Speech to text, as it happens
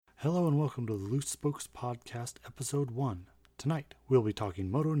Hello and welcome to the Loose Spokes Podcast, Episode 1. Tonight, we'll be talking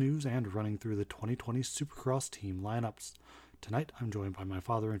moto news and running through the 2020 Supercross team lineups. Tonight, I'm joined by my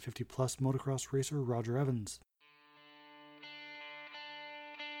father and 50-plus motocross racer, Roger Evans.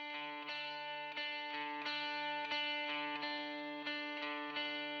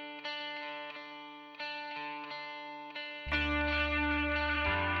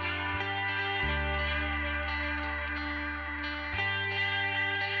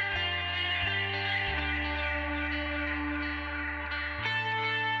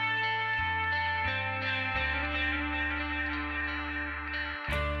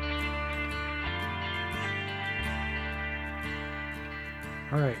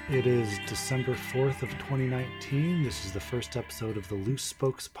 Alright, it is December 4th of 2019. This is the first episode of the Loose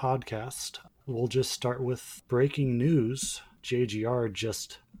Spokes Podcast. We'll just start with breaking news. JGR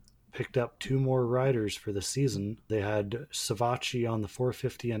just picked up two more riders for the season. They had Savatgy on the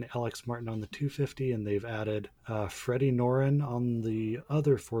 450 and Alex Martin on the 250, and they've added Freddie Noren on the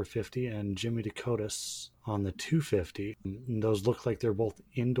other 450 and Jimmy Dakotas on the 250. And those look like they're both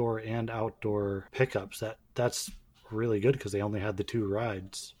indoor and outdoor pickups. That's really good because they only had the two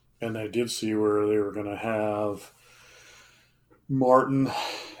rides. And I did see where they were going to have Martin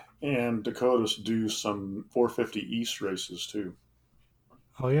and Dakotas do some 450 East races too.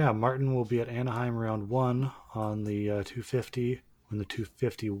 Oh yeah, Martin will be at Anaheim round 1 on the 250 when the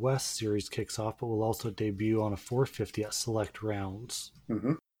 250 West series kicks off, but will also debut on a 450 at select rounds.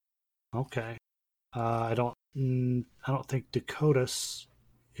 Mm-hmm. Okay. I don't think Dakotas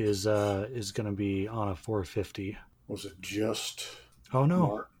is going to be on a 450. Was it just... Oh, no.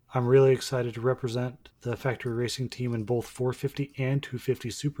 Martin? I'm really excited to represent the factory racing team in both 450 and 250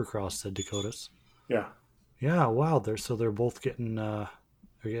 Supercross, said Dakotas. Yeah. Yeah, wow. They're both getting a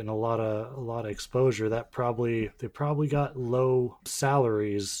lot of exposure. They probably got low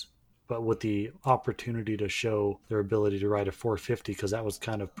salaries, but with the opportunity to show their ability to ride a 450, because that was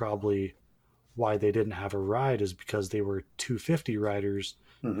kind of probably why they didn't have a ride, is because they were 250 riders.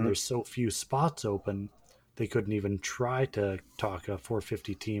 Mm-hmm. And there's so few spots open. They couldn't even try to talk a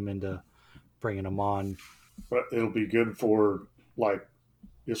 450 team into bringing them on. But it'll be good for, like,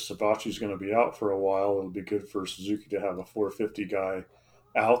 if Savatgy's going to be out for a while, it'll be good for Suzuki to have a 450 guy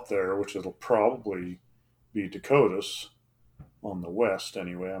out there, which it'll probably be Dakotas on the West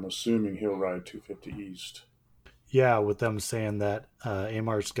anyway. I'm assuming he'll ride 250 East. Yeah, with them saying that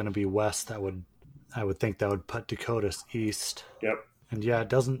Amart's going to be West, I would think that would put Dakotas East. Yep. And yeah, it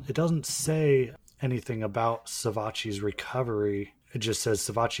doesn't say anything about Savatgy's recovery. It just says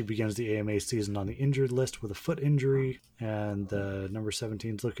Savatgy begins the AMA season on the injured list with a foot injury, and number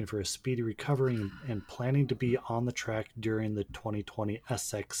 17 is looking for a speedy recovery and planning to be on the track during the 2020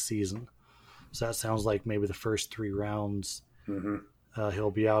 SX season. So that sounds like maybe the first 3 rounds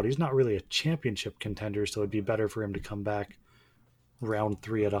he'll be out. He's not really a championship contender, so it'd be better for him to come back round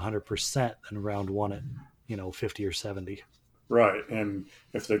 3 at 100% than round 1 at 50 or 70. Right, and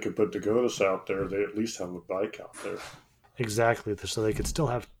if they could put Dakotas out there, they at least have a bike out there. Exactly, so they could still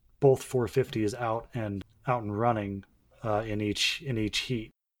have both 450s out and running in each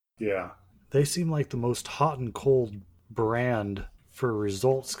heat. Yeah. They seem like the most hot and cold brand for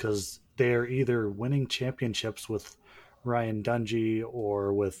results because they're either winning championships with Ryan Dungey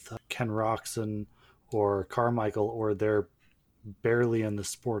or with Ken Roczen or Carmichael, or they're barely in the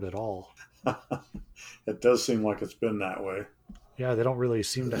sport at all. It does seem like it's been that way. Yeah, they don't really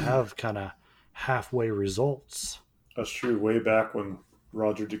seem to have kind of halfway results. That's true. Way back when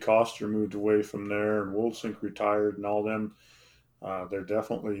Roger DeCoster moved away from there and Wolfsink retired and all them, they're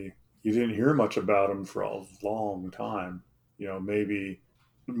definitely, you didn't hear much about them for a long time. Maybe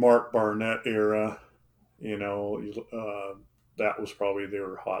Mark Barnett era, that was probably, they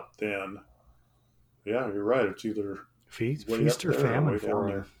were hot then. Yeah, you're right. It's either feast or famine for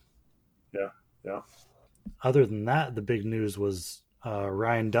them. Yeah. Other than that, the big news was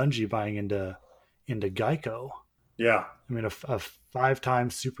Ryan Dungey buying into Geico. Yeah. I mean, a 5-time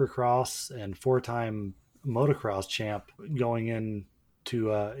Supercross and 4-time motocross champ going into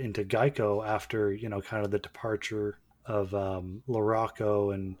Geico after, kind of the departure of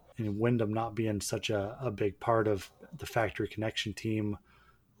LaRocco and Wyndham not being such a big part of the Factory Connection team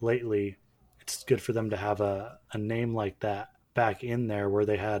lately. It's good for them to have a name like that back in there where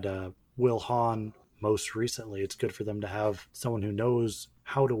they had Will Hahn most recently. It's good for them to have someone who knows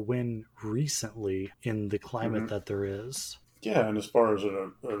how to win recently in the climate that there is. Yeah, and as far as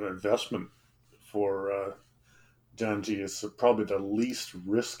an investment for Dungey, it's probably the least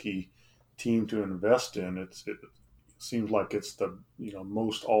risky team to invest in. It seems like it's the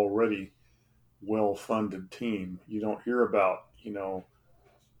most already well-funded team. You don't hear about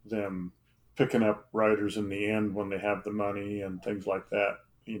them picking up riders in the end when they have the money and things like that.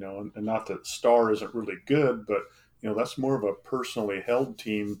 And not that Star isn't really good, but that's more of a personally held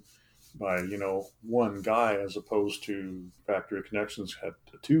team by one guy, as opposed to Factory Connections had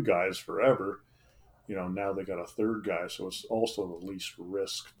two guys forever. Now they got a third guy, so it's also the least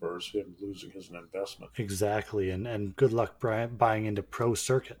risk for him losing his investment. Exactly, and good luck buying into Pro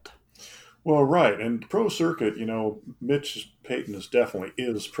Circuit. Well, right, and Pro Circuit, Mitch Payton definitely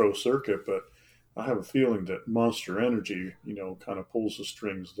is Pro Circuit, but I have a feeling that Monster Energy, kind of pulls the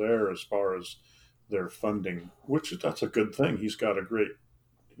strings there as far as their funding, which that's a good thing. He's got a great,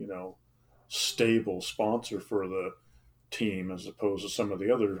 stable sponsor for the team, as opposed to some of the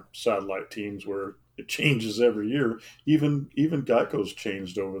other satellite teams where it changes every year. Even Geico's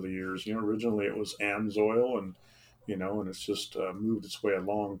changed over the years. Originally it was Amsoil, and it's just moved its way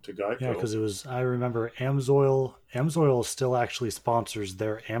along to Geico. Yeah, because I remember Amsoil still actually sponsors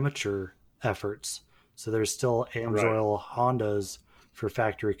their amateur efforts. So there's still Amsoil Hondas for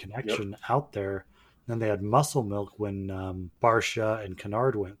Factory Connection out there. Then they had Muscle Milk when Barsha and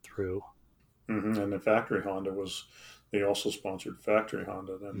Kennard went through. Mm-hmm. And the Factory Honda they also sponsored Factory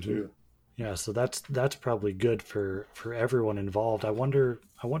Honda then too. Yeah, so that's probably good for everyone involved. I wonder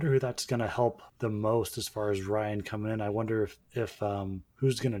who that's going to help the most as far as Ryan coming in. I wonder if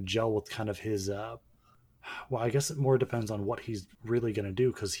who's going to gel with kind of his. Well, I guess it more depends on what he's really going to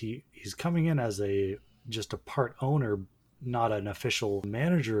do, because he's coming in as just a part owner, not an official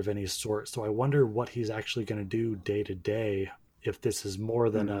manager of any sort. So I wonder what he's actually going to do day to day. If this is more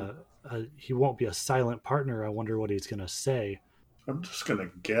than he won't be a silent partner. I wonder what he's going to say. I'm just going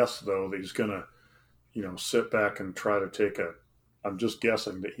to guess, though, that he's going to, sit back and try to I'm just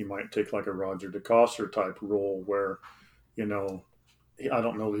guessing that he might take like a Roger DeCoster type role where, I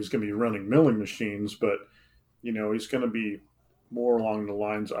don't know that he's going to be running milling machines, but, he's going to be more along the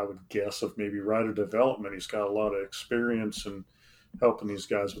lines, I would guess, of maybe rider development. He's got a lot of experience in helping these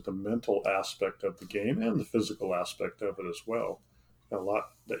guys with the mental aspect of the game and the physical aspect of it as well. A lot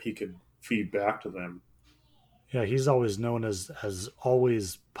that he could feed back to them. Yeah, he's always known as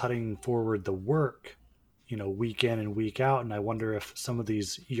always putting forward the work, week in and week out. And I wonder if some of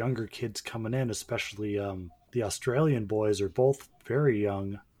these younger kids coming in, especially the Australian boys, are both very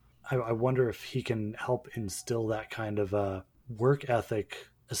young. I wonder if he can help instill that kind of work ethic,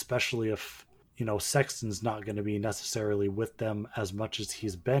 especially if, Sexton's not going to be necessarily with them as much as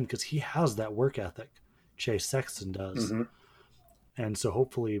he's been, because he has that work ethic. Chase Sexton does. Mm-hmm. And so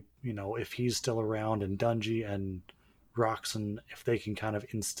hopefully, if he's still around, and Dungey and Roczen, if they can kind of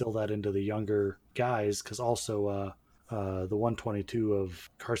instill that into the younger guys, because also the 122 of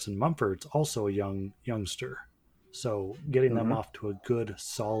Carson Mumford's also a youngster. So getting them off to a good,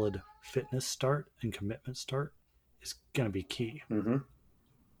 solid fitness start and commitment start is going to be key. Mm-hmm.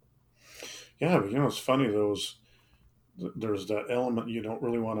 Yeah, but it's funny, there's that element you don't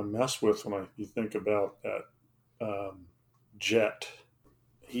really want to mess with when you think about that Jet.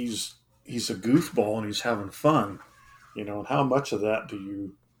 He's a goofball and he's having fun, and how much of that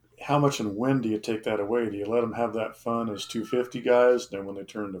how much and when do you take that away? Do you let them have that fun as 250 guys? Then when they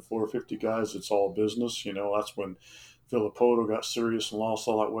turn to 450 guys, it's all business. That's when Villopoto got serious and lost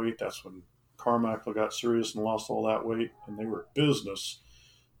all that weight. That's when Carmichael got serious and lost all that weight, and they were business,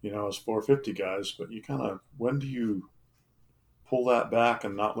 as 450 guys. But when do you pull that back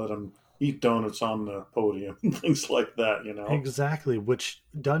and not let them eat donuts on the podium and things like that, Exactly, which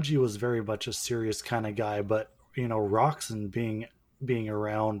Dungey was very much a serious kind of guy, but, Roczen being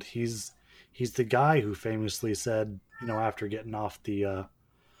around, he's the guy who famously said, after getting off the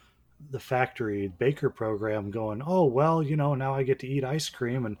factory Baker program, going, oh, well, now I get to eat ice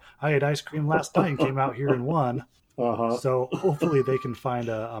cream, and I ate ice cream last night and came out here and won. Uh-huh. So hopefully they can find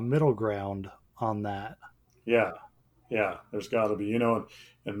a middle ground on that. Yeah, there's got to be,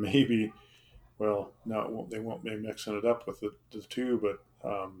 and maybe, well, no, they won't be mixing it up with the two, but,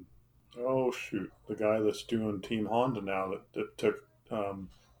 the guy that's doing Team Honda now that took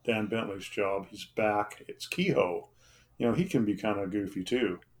Dan Bentley's job, he's back. It's Kehoe. He can be kind of goofy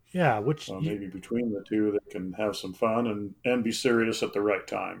too. Yeah, which maybe between the two, they can have some fun and be serious at the right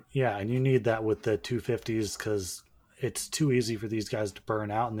time. Yeah, and you need that with the 250s, because it's too easy for these guys to burn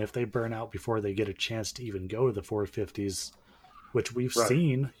out, and if they burn out before they get a chance to even go to the 450s, which we've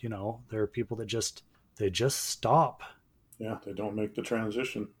seen, there are people that just stop. Yeah, they don't make the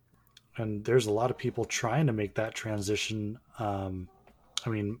transition. And there's a lot of people trying to make that transition.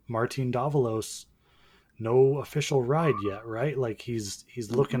 Martin Davalos, no official ride yet, right? Like he's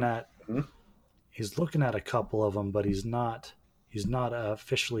looking at he's looking at a couple of them, but he's not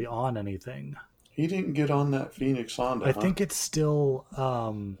officially on anything. He didn't get on that Phoenix Honda. I think it's still,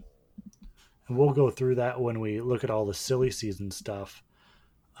 and we'll go through that when we look at all the silly season stuff.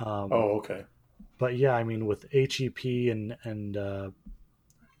 Oh, okay. But yeah, I mean, with HEP and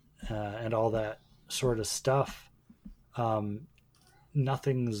all that sort of stuff,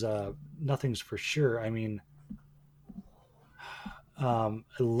 nothing's for sure. I mean, it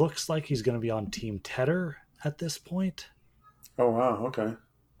looks like he's going to be on Team Tedder at this point. Oh wow, okay.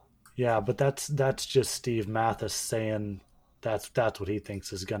 Yeah, but that's just Steve Mathis saying that's what he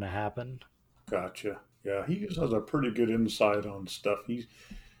thinks is going to happen. Gotcha. Yeah, he has a pretty good insight on stuff. He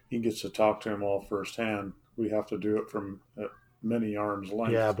gets to talk to him all firsthand. We have to do it from many arms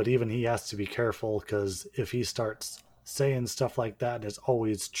length. Yeah, but even he has to be careful, because if he starts saying stuff like that and it's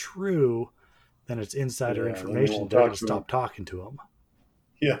always true, then it's insider information. They're going to stop talking to him.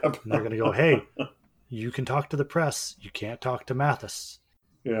 Yeah. And they're going to go, hey, you can talk to the press. You can't talk to Mathis.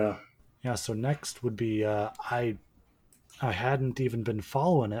 Yeah. Yeah, so next would be, I hadn't even been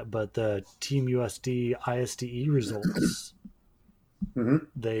following it, but the Team USD ISDE results,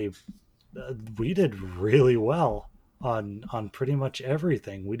 we did really well on pretty much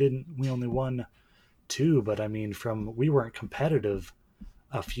everything. We only won 2, but I mean, we weren't competitive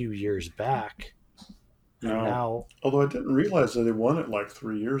a few years back. No. And now, although I didn't realize that they won it like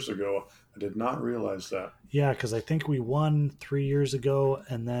 3 years ago. I did not realize that. Yeah, because I think we won 3 years ago,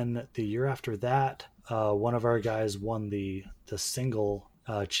 and then the year after that, one of our guys won the single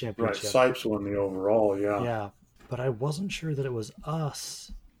championship. Right, Sipes won the overall, yeah. Yeah, but I wasn't sure that it was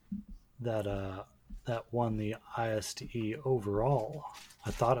us that won the ISDE overall.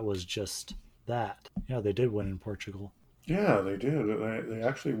 I thought it was just that. Yeah, they did win in Portugal. Yeah, they did. They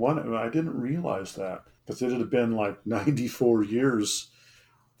actually won it. I didn't realize that, because it had been like 94 years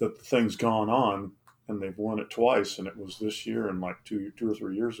that the thing's gone on, and they've won it twice, and it was this year and like two or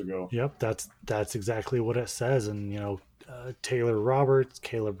 3 years ago. Yep, that's exactly what it says. And Taylor Roberts,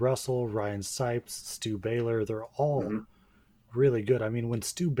 Caleb Russell, Ryan Sipes, Stu Baylor, they're all really good. I mean, when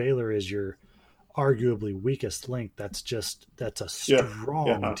Stu Baylor is your arguably weakest link, that's a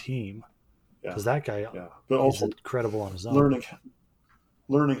strong team. Because that guy, but also incredible on his own.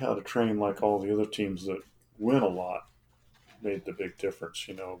 Learning how to train like all the other teams that win a lot made the big difference.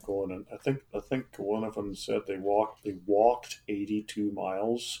 Going in. I think one of them said they walked 82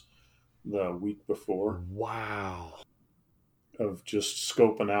 miles the week before. Wow! Of just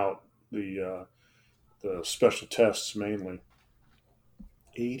scoping out the special tests mainly.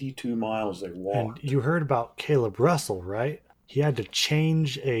 82 miles they walked. And you heard about Caleb Russell, right? He had to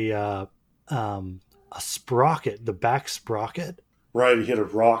change a sprocket, the back sprocket. Right, he hit a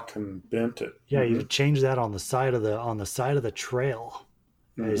rock and bent it. Yeah, he had to change that on the side of the trail.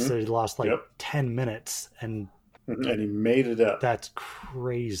 They said he lost 10 minutes, and he made it up. That's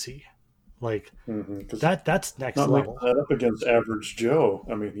crazy. Like that's next level. That up against average Joe.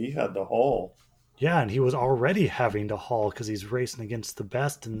 I mean, he had to haul. Yeah, and he was already having to haul because he's racing against the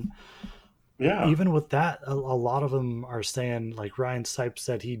best. And even with that, a lot of them are saying, like Ryan Sipes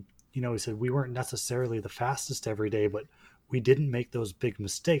said, he said we weren't necessarily the fastest every day, but we didn't make those big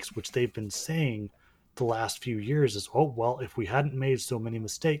mistakes, which they've been saying the last few years is, oh, well, if we hadn't made so many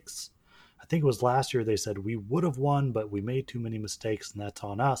mistakes, I think it was last year they said we would have won, but we made too many mistakes, and that's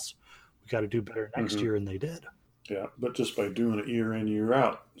on us. We got to do better next year, and they did. Yeah, but just by doing it year in, year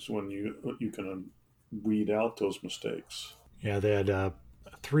out is when you can weed out those mistakes. Yeah, they had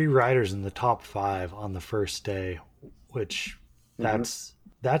 3 riders in the top 5 on the first day, which that's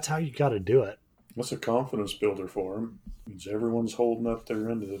how you got to do it. That's a confidence builder for him. Means everyone's holding up their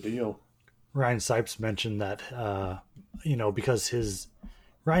end of the deal. Ryan Sipes mentioned that, because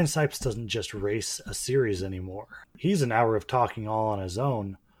Ryan Sipes doesn't just race a series anymore. He's an hour of talking all on his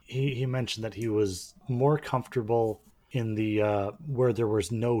own. He mentioned that he was more comfortable in the where there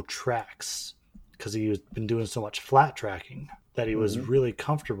was no tracks, because he had been doing so much flat tracking that he was really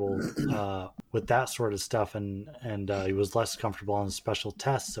comfortable with that sort of stuff, and he was less comfortable on special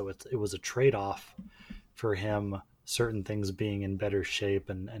tests. So it was a trade-off for him, certain things being in better shape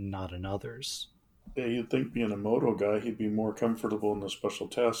and not in others. Yeah, you'd think being a moto guy, he'd be more comfortable in the special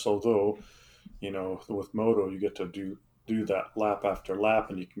tests, although, with moto, you get to do that lap after lap,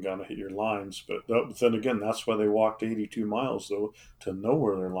 and you can kind of hit your lines. But then again, that's why they walked 82 miles, though, to know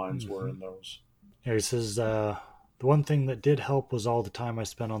where their lines were in those. Yeah, he says, the one thing that did help was all the time I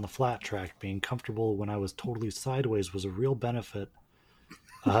spent on the flat track. Being comfortable when I was totally sideways was a real benefit,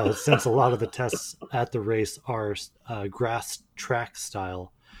 since a lot of the tests at the race are grass track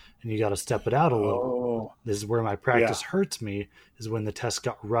style, and you got to step it out a little. This is where my practice hurts me, is when the test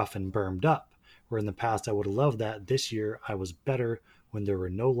got rough and bermed up, where in the past I would have loved that. This year I was better when there were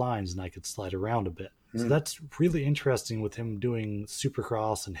no lines and I could slide around a bit. So Mm. that's really interesting with him doing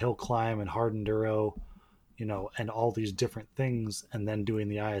supercross and hill climb and hard enduro, and all these different things, and then doing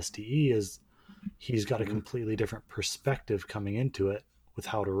the ISDE is he's got a completely different perspective coming into it with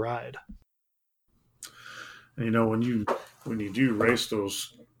how to ride. And when you do race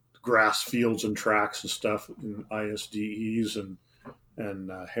those grass fields and tracks and stuff in ISDEs and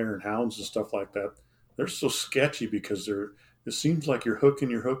hare and hounds and stuff like that, they're so sketchy because it seems like you're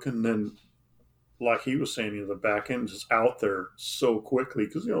hooking, and then like he was saying, the back end is out there so quickly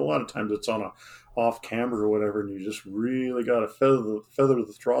because a lot of times it's on a off camber or whatever, and you just really got to feather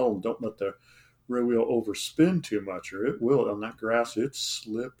the throttle and don't let the rear wheel overspin too much, or it will on that grass. It's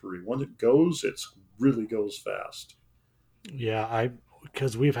slippery. When it goes, it really goes fast. Yeah,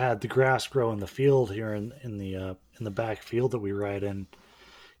 because we've had the grass grow in the field here in the back field that we ride in.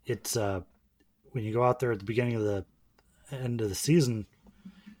 It's when you go out there at the beginning of the end of the season,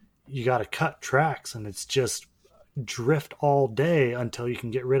 you got to cut tracks, and it's just drift all day until you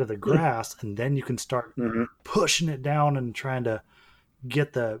can get rid of the grass, and then you can start pushing it down and trying to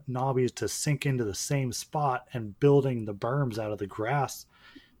get the knobbies to sink into the same spot and building the berms out of the grass.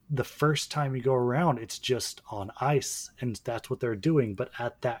 The first time you go around, it's just on ice, and that's what they're doing, but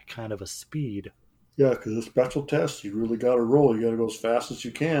at that kind of a speed. Yeah, because the special test, you really got to roll. You got to go as fast as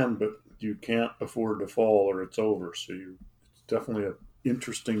you can, but you can't afford to fall or it's over. So it's definitely an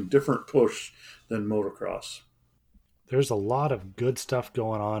interesting, different push than motocross. There's a lot of good stuff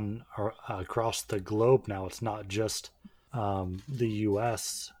going on across the globe now. It's not just the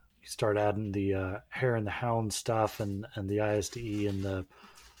U.S. You start adding the Hare and the Hound stuff and the ISDE and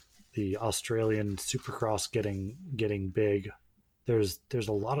the Australian Supercross getting big. There's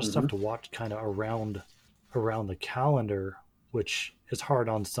a lot of stuff to watch kind of around the calendar, which is hard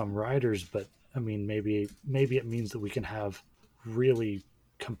on some riders, but I mean maybe it means that we can have really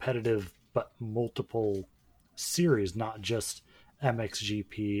competitive but multiple series, not just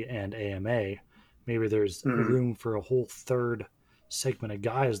MXGP and AMA. Maybe there's room for a whole third segment of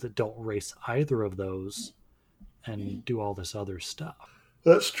guys that don't race either of those and do all this other stuff.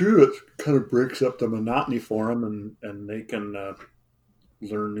 That's true. It kind of breaks up the monotony for them, and they can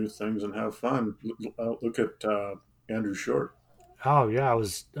learn new things and have fun. Look at Andrew Short. Oh yeah, I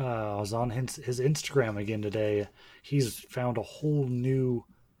was on his Instagram again today. He's found a whole new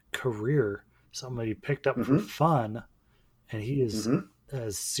career, something he picked up for fun, and he is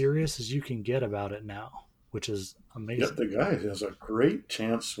as serious as you can get about it now, which is amazing. Yep, the guy has a great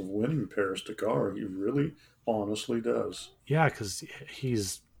chance of winning Paris-Dakar. He really honestly does. Yeah, because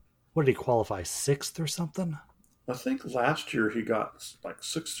what did he qualify, 6th or something? I think last year he got like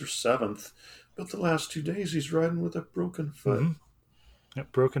 6th or 7th, but the last 2 days he's riding with a broken foot.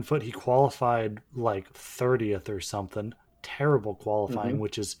 Yep, broken foot. He qualified like 30th or something. Terrible qualifying,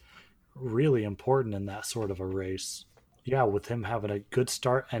 which is really important in that sort of a race. Yeah, with him having a good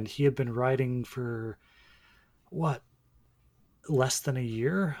start, and he had been riding for what, less than a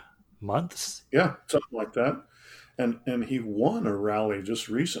year? Months? Yeah, something like that. And he won a rally just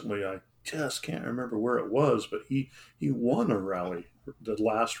recently. I just can't remember where it was, but he won a rally. The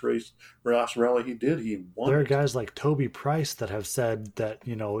last rally he did, he won. There are guys like Toby Price that have said that,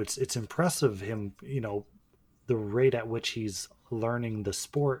 it's impressive him, the rate at which he's learning the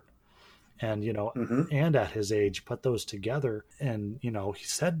sport, and and at his age, put those together, and he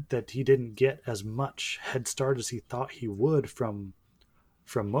said that he didn't get as much head start as he thought he would from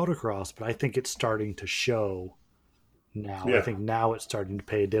motocross, but I think it's starting to show now. I think now it's starting to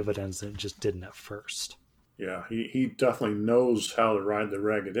pay dividends, and it just didn't at first. Yeah, he definitely knows how to ride the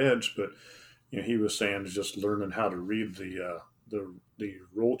ragged edge, but he was saying just learning how to read the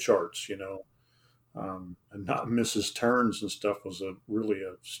roll charts, and not miss his turns and stuff was really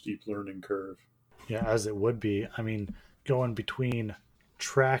a steep learning curve. Yeah, as it would be. I mean, going between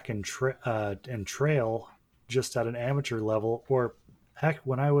track and trail just at an amateur level, or heck,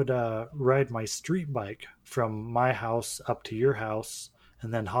 when I would ride my street bike from my house up to your house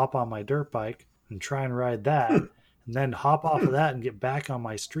and then hop on my dirt bike and try and ride that and then hop off of that and get back on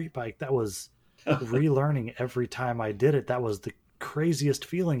my street bike, that was relearning every time I did it. That was the craziest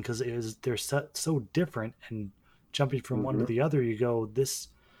feeling because they're so different, and jumping from one to the other, you go,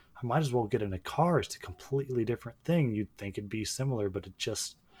 I might as well get in a car. It's a completely different thing. You'd think it'd be similar, but it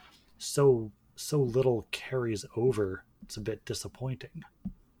just so little carries over. It's a bit disappointing.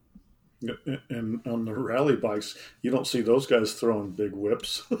 And on the rally bikes, you don't see those guys throwing big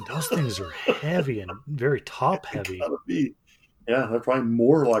whips. Those things are heavy and very top heavy. Yeah, they're probably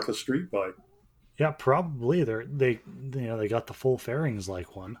more like a street bike. Yeah, probably. They got the full fairings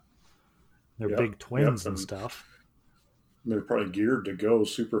like one. They're big twins and stuff. they're probably geared to go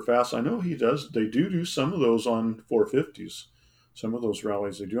super fast. I know he does. They do some of those on 450s. Some of those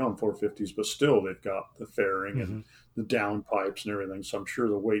rallies they do on 450s, but still they've got the fairing Mm-hmm. and the downpipes and everything. So I'm sure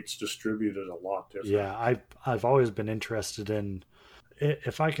the weight's distributed a lot different. Yeah, I've always been interested in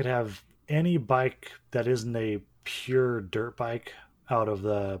if I could have any bike that isn't a pure dirt bike out of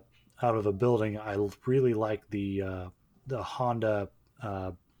a building. I really like the Honda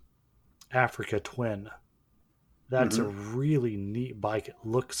uh, Africa Twin. That's a Mm-hmm. really neat bike. It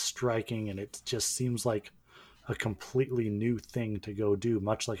looks striking, and it just seems like a completely new thing to go do,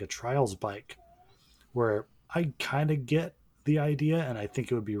 much like a trials bike, where I kind of get the idea, and I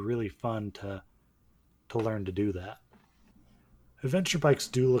think it would be really fun to learn to do that. Adventure bikes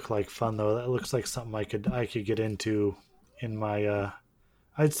do look like fun though. That looks like something I could get into in my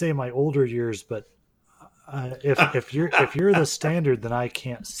I'd say my older years, but if you're the standard, then I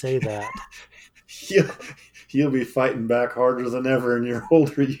can't say that. you'll, you'll be fighting back harder than ever in your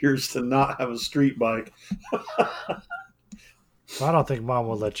older years to not have a street bike. Well, I don't think mom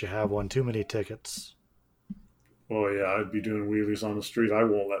will let you have one. Too many tickets. Oh yeah, I'd be doing wheelies on the street. I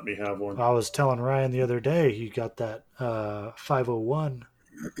won't let me have one. I was telling Ryan the other day he got that 501.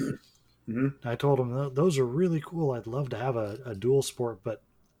 Mm-hmm. I told him those are really cool. I'd love to have a dual sport, but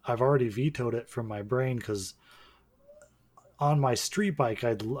I've already vetoed it from my brain because on my street bike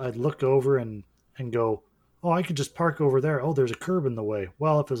I'd look over and go, oh, I could just park over there. Oh, there's a curb in the way.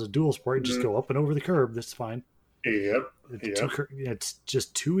 Well, if it's a dual sport, you just Mm-hmm. go up and over the curb. That's fine. Yep. Yep. It's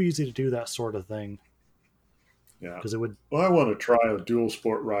just too easy to do that sort of thing Yeah. because it would. Well, I want to try a dual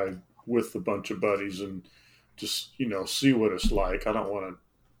sport ride with a bunch of buddies and just, see what it's like. I don't want to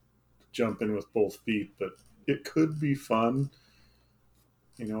jump in with both feet, but it could be fun,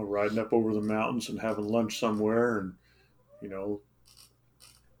 riding up over the mountains and having lunch somewhere and, you know,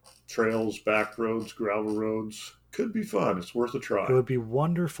 trails, back roads, gravel roads. Could be fun. It's worth a It try. would be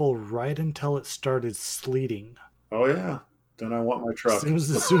wonderful right until it started sleeting. Oh, yeah. Then I want my truck.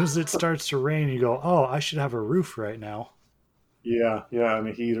 As soon as it starts to rain, you go, oh, I should have a roof right now. Yeah, yeah, and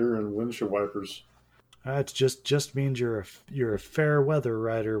a heater and windshield wipers. That just means you're a fair weather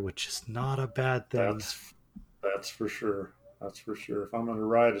rider, which is not a bad thing. That's for sure. That's for sure. If I'm going to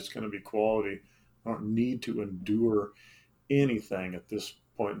ride, it's going to be quality. I don't need to endure anything at this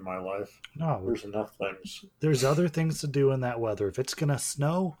point in my life. No, There's enough things. there's other things to do in that weather. If it's gonna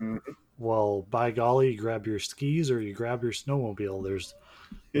snow, Mhm. well, by golly, you grab your skis or you grab your snowmobile. There's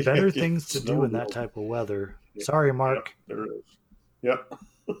better Yeah, things to do in that snowmobile. type of weather. Yeah, Sorry, yep, Mark. there is. Yep,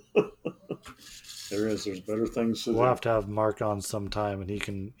 there is. There's better things to We'll do. have to have Mark on sometime, and he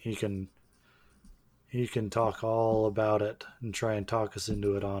can talk all about it and try and talk us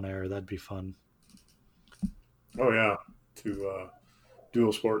into it on air. That'd be fun. Oh yeah, to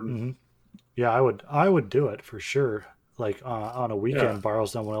dual sporting. Hmm. Yeah, I would do it for sure. Like on a Yeah, weekend, borrow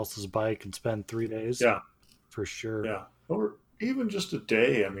someone else's bike and spend 3 days yeah, for sure. yeah. Or even just a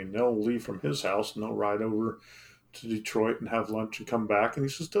day. I mean, they'll leave from his house and they'll ride over to Detroit and have lunch and come back. And he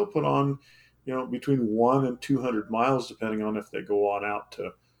says they'll put on, between 1 and 200 miles, depending on if they go on out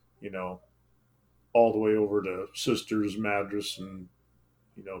to, you know, all the way over to Sisters, Madras, and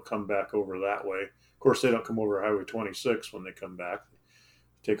come back over that way. Of course, they don't come over Highway 26 when they come back.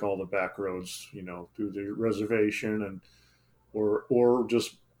 They take all the back roads, through the reservation, and or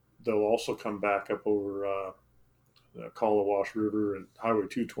just they'll also come back up over the Kallawash River and Highway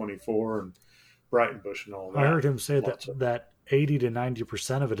 224 and Brighton-Bush and all I that. heard him say that Lots of that 80 to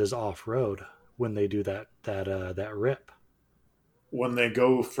 90% of it is off road when they do that rip. when they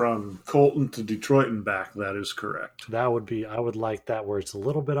go from Colton to Detroit and back, that is correct. I would like that where it's a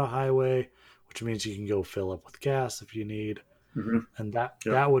little bit of highway, which means you can go fill up with gas if you need, Mm-hmm. and that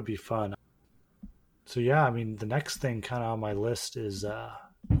Yep. that would be fun. So yeah, I mean the next thing kind of on my list is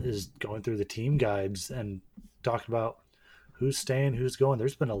going through the team guides and talking about who's staying, who's going.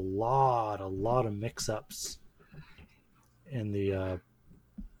 There's been a lot of mix-ups in the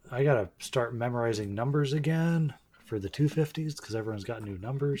I gotta start memorizing numbers again for the 250s because everyone's got new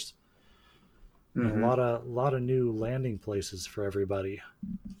numbers and Mm-hmm. a lot of new landing places for everybody.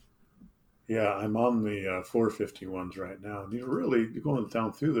 Yeah, I'm on the 450 ones right now. And really, you're going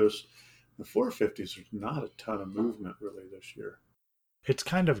down through this, the 450s, there's not a ton of movement really this year. It's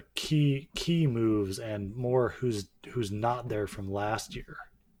kind of key moves and more who's not there from last year.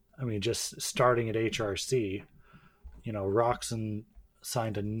 I mean, just starting at HRC, Roxon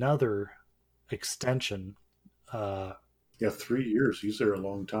signed another extension. Yeah, 3 years. He's there a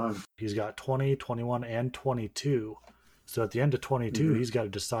long time. He's got 20, 21, and 22. So at the end of 22, Mm-hmm. he's got to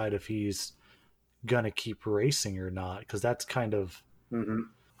decide if he's gonna keep racing or not, because that's kind of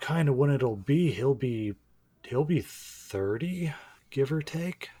Mm-hmm. when it'll be. He'll be he'll be 30, give or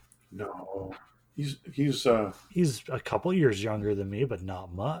take. No, he's He's a couple years younger than me, but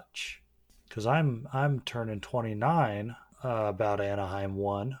not much. Because I'm turning 29 about Anaheim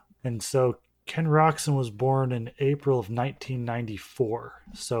 1. And so Ken Roxon was born in April of 1994.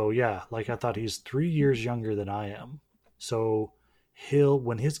 So yeah, like I thought he's 3 years younger than I am. So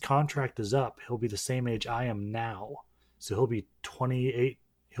when his contract is up, he'll be the same age I am now. So he'll be 28.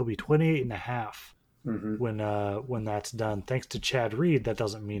 He'll be 28 and a half mm-hmm. when that's done. Thanks to Chad Reed, that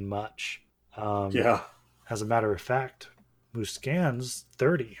doesn't mean much. Yeah. As a matter of fact, Muscan's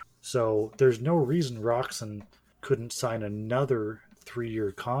 30. So there's no reason Roxon couldn't sign another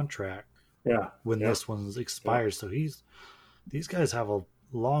 3-year contract Yeah. when yeah. this one's expired. Yeah. So these guys have a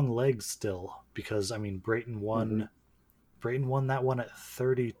long leg still, because I mean Brayton won that one at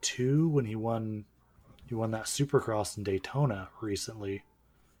 32 when he won that Supercross in Daytona recently.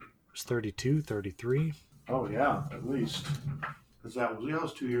 It was 32, 33. Oh yeah, at least. Because that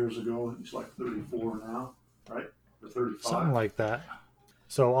was 2 years ago. He's like 34 now, right? Or 35. Something like that.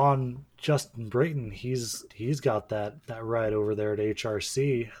 So on Justin Brayton, he's got that ride over there at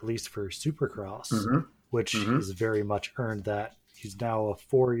HRC, at least for Supercross, which he's very much earned that. He's now a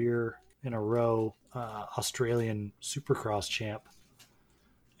 4-year in a row Australian Supercross champ,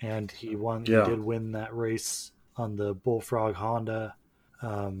 and he did win that race on the Bullfrog Honda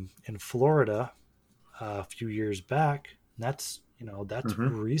in Florida a few years back. And that's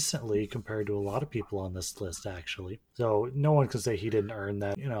recently compared to a lot of people on this list, actually. So no one can say he didn't earn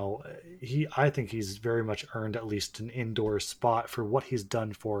that. I think he's very much earned at least an indoor spot for what he's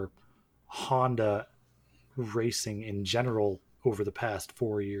done for Honda racing in general over the past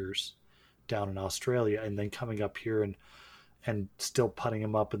 4 years down in Australia, and then coming up here and still putting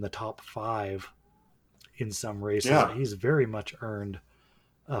him up in the top 5 in some races. Yeah. He's very much earned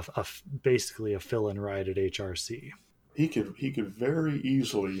basically a fill-in ride at HRC. He could very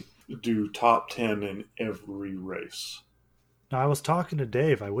easily do top 10 in every race. Now, I was talking to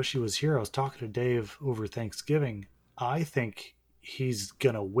Dave. I wish he was here. I was talking to Dave over Thanksgiving. I think he's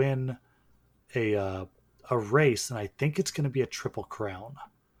going to win a race, and I think it's going to be a Triple Crown.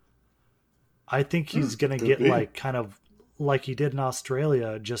 I think he's going to get like kind of like he did in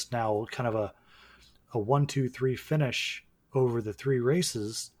Australia just now, kind of a 1-2-3 finish over the 3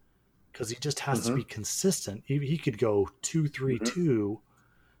 races, because he just has to be consistent. He could go 2-3-2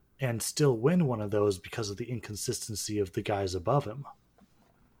 and still win one of those because of the inconsistency of the guys above him.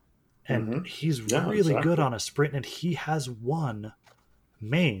 And he's really good on a sprint, and he has won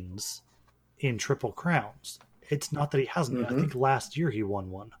mains in Triple Crowns. It's not that he hasn't. I think last year he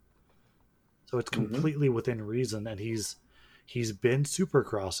won one. So it's completely within reason, and he's been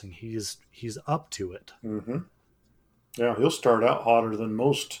supercrossing. He's up to it. Yeah, he'll start out hotter than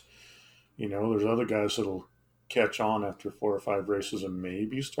most. There's other guys that'll catch on after 4 or 5 races and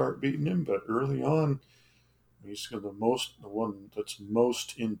maybe start beating him, but early on, he's the one that's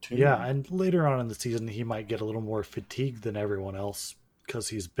most in tune. Yeah, and later on in the season, he might get a little more fatigued than everyone else because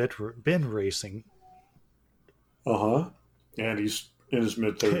he's been racing. And he's in his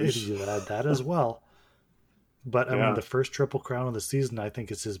mid-30s. that as well. But I mean, the first Triple Crown of the season, I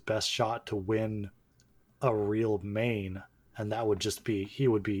think, is his best shot to win a real main. And that would just be, he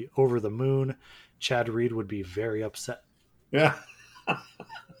would be over the moon. Chad Reed would be very upset. Yeah.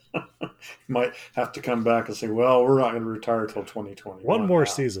 Might have to come back and say, well, we're not going to retire till 2021. One more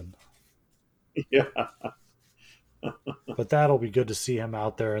season. Yeah. But that'll be good to see him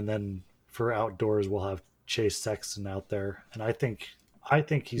out there. And then for outdoors, we'll have Chase Sexton out there. And I think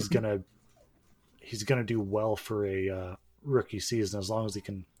he's going to do well for a rookie season, as long as he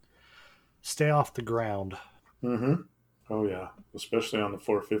can stay off the ground. Oh yeah, especially on the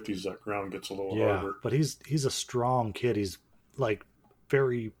 450s, that ground gets a little harder. But he's a strong kid. He's like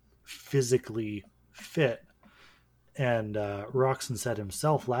very physically fit, and Roxon said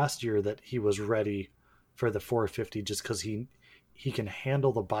himself last year that he was ready for the 450 just because he can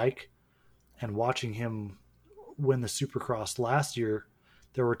handle the bike. And watching him win the Supercross last year,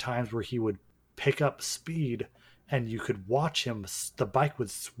 there were times where he would pick up speed, and you could watch him. The bike would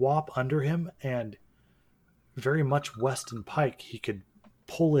swap under him, and very much Weston Pike, he could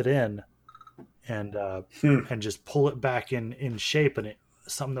pull it in and just pull it back in shape, and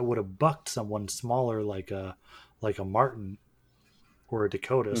something that would have bucked someone smaller like a Martin or a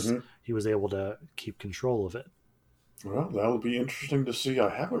Dakotas. He was able to keep control of it. Well, that'll be interesting to see. I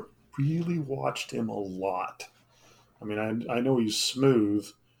haven't really watched him a lot. I mean, I know he's smooth.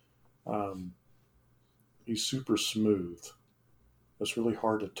 He's super smooth. It's really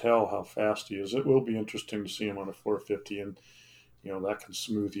hard to tell how fast he is. It will be interesting to see him on a 450, and that can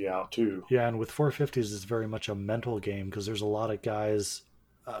smooth you out too. Yeah, and with 450s, it's very much a mental game because there's a lot of guys.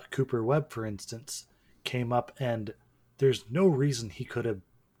 Cooper Webb, for instance, came up, and there's no reason he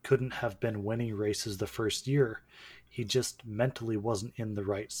couldn't have been winning races the first year. He just mentally wasn't in the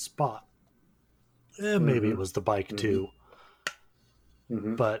right spot. Maybe it was the bike too,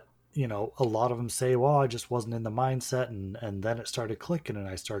 but a lot of them say, "Well, I just wasn't in the mindset," and then it started clicking, and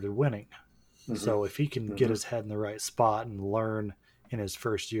I started winning. So if he can get his head in the right spot and learn in his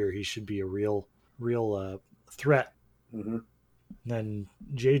first year, he should be a real threat. Then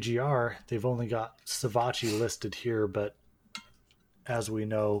JGR, they've only got Savachi listed here, but as we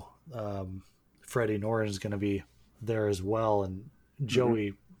know, Freddie Noren is going to be there as well, and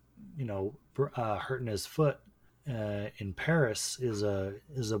Joey, hurting his foot in Paris is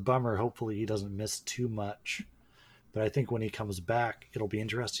a bummer. Hopefully, he doesn't miss too much. But I think when he comes back, it'll be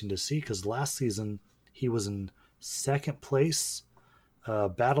interesting to see because last season he was in second place,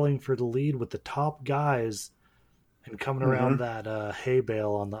 battling for the lead with the top guys, and coming around that hay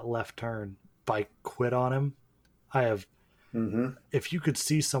bale on that left turn, bike quit on him. If you could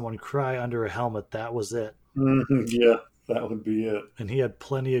see someone cry under a helmet, that was it. Yeah, that would be it. And he had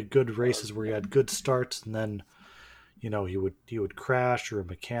plenty of good races where he had good starts, and then he would crash or a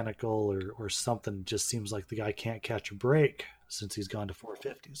mechanical or something. It just seems like the guy can't catch a break since he's gone to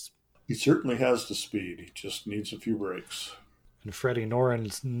 450s. He certainly has the speed. He just needs a few breaks. And Freddie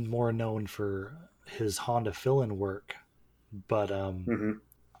Noren's more known for his Honda fill-in work, but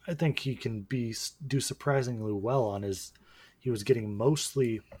I think he can do surprisingly well on his. He was getting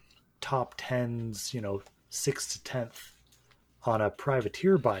mostly top 10s, 6th to 10th on a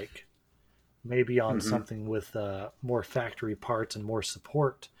privateer bike. Maybe on something with more factory parts and more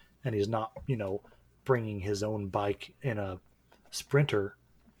support, and he's not, bringing his own bike in a sprinter.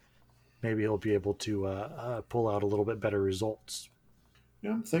 Maybe he'll be able to pull out a little bit better results.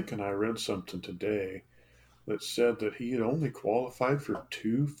 Yeah, I'm thinking I read something today that said that he had only qualified for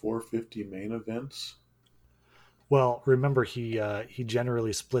 2 450 main events. Well, remember he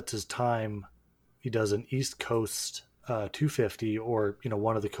generally splits his time. He does an East Coast 250 or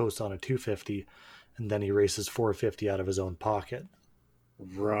one of the coasts on a 250, and then he races 450 out of his own pocket.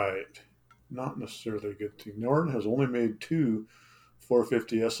 Right. Not necessarily a good thing. Noren has only made 2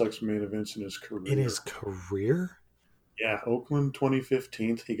 450 SX main events in his career. In his career? Yeah, Oakland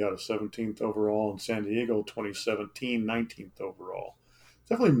 2015, he got a 17th overall, and San Diego 2017, 19th overall.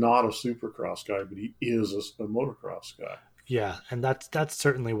 Definitely not a supercross guy, but he is a motocross guy. Yeah, and that's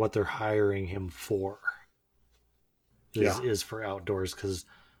certainly what they're hiring him for. Is for outdoors, because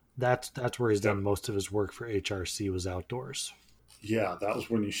that's where he's done most of his work for HRC was outdoors. Yeah, that was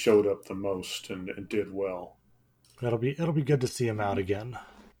when he showed up the most and did well. It'll be good to see him out again.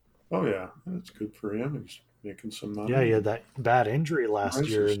 Oh yeah, it's good for him. He's making some money. Yeah, he had that bad injury last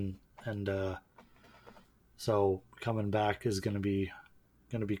year, and so coming back is going to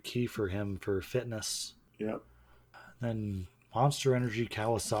be key for him for fitness. Yeah. Then Monster Energy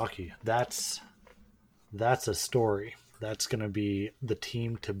Kawasaki. That's a story. That's going to be the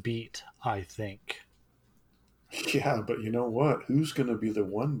team to beat, I think. Yeah, but you know what? Who's going to be the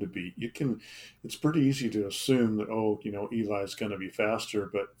one to beat? It's pretty easy to assume that, Eli's going to be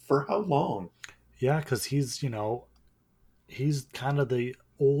faster, but for how long? Yeah, because he's kind of the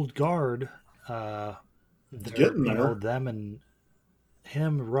old guard. Getting there. Them and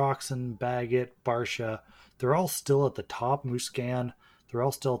him, Roxon, Baggett, Barsha, they're all still at the top. Muscan, they're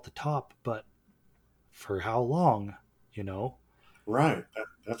all still at the top, but for how long, Right.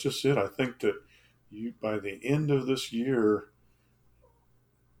 That's just it. I think that by the end of this year,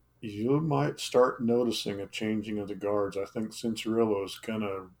 you might start noticing a changing of the guards. I think Cincerillo is going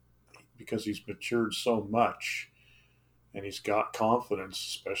to, because he's matured so much and he's got confidence,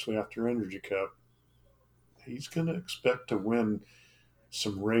 especially after Energy Cup, he's going to expect to win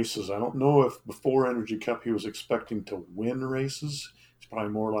some races. I don't know if before Energy Cup he was expecting to win races. It's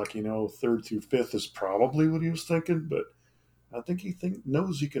probably more like, 3rd through 5th is probably what he was thinking, but I think he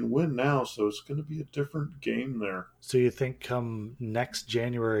knows he can win now, so it's going to be a different game there. So you think come next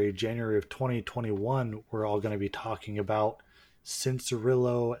January of 2021, we're all going to be talking about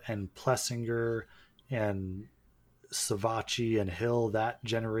Cincerillo and Plessinger and Savachi and Hill, that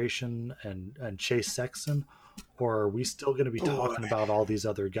generation, and Chase Sexton? Or are we still going to be talking about all these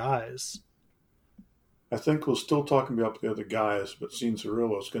other guys? I think we'll still talking about the other guys, but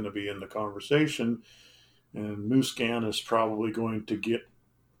Cincerillo is going to be in the conversation. And Muscan is probably going to get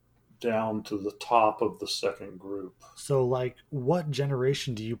down to the top of the second group. So, what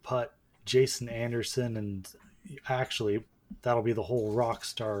generation do you put Jason Anderson, and actually, that'll be the whole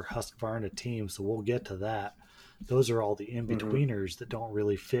Rockstar Husqvarna team, so we'll get to that. those are all the in-betweeners that don't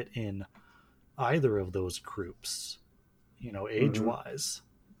really fit in either of those groups, age-wise.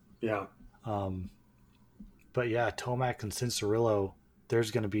 Yeah. But yeah, Tomac and Cianciarulo,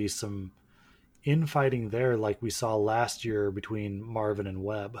 there's going to be some infighting there like we saw last year between Marvin and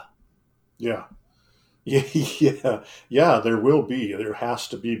Webb. Yeah. Yeah, there will be. There has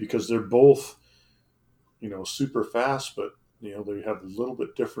to be, because they're both, super fast, but, they have a little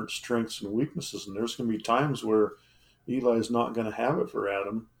bit different strengths and weaknesses. And there's going to be times where Eli's not going to have it for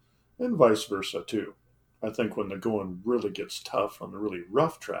Adam, and vice versa, too. I think when the going really gets tough on the really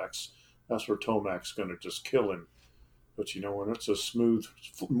rough tracks, that's where Tomac's going to just kill him. But, when it's a smooth,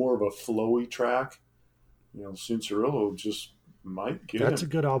 more of a flowy track, Cianciarulo just might get That's him.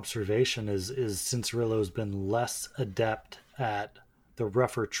 a good observation, is Cianciarulo's been less adept at the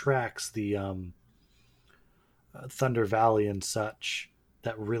rougher tracks, the Thunder Valley and such,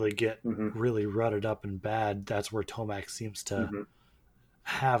 that really get really rutted up and bad. That's where Tomac seems to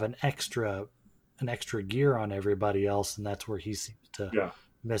have an extra gear on everybody else, and that's where he seems to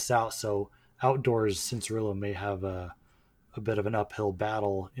miss out. So outdoors, Cianciarulo may have a bit of an uphill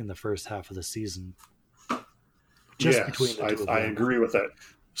battle in the first half of the season. Between the two of them. I agree with that.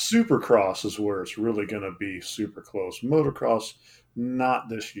 Supercross is where it's really going to be super close. Motocross, not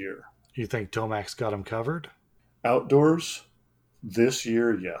this year. You think Tomac's got him covered? Outdoors, this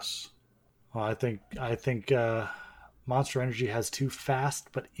year, yes. Well, I think Monster Energy has two fast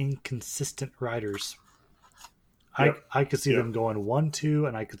but inconsistent riders. Yep. I could see them going 1-2,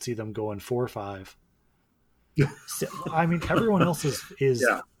 and I could see them going 4-5. So, I mean, everyone else is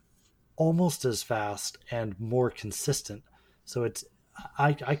almost as fast and more consistent. So it's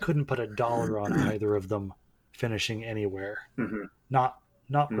I couldn't put $1 on either of them finishing anywhere. Not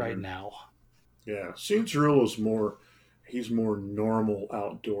right now. Yeah, Cianciarulo's he's more normal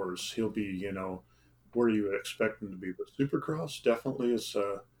outdoors. He'll be, where you would expect him to be. But Supercross definitely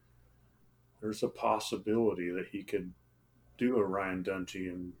there's a possibility that he could do a Ryan Dungey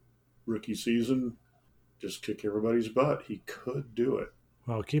in rookie season, just kick everybody's butt. He could do it.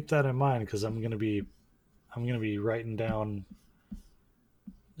 Well, keep that in mind, because I'm gonna be writing down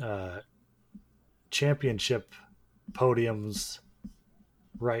championship podiums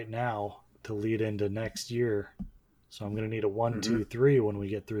right now to lead into next year. So I'm going to need a 1, 2, 3 when we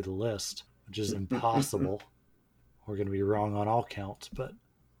get through the list, which is impossible. We're going to be wrong on all counts, but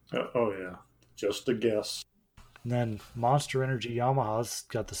oh yeah, just a guess. And then Monster Energy Yamaha's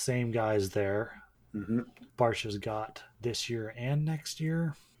got the same guys there. Barcia's got this year and next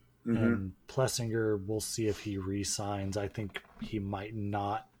year. And Plessinger, we'll see if he re-signs. I think he might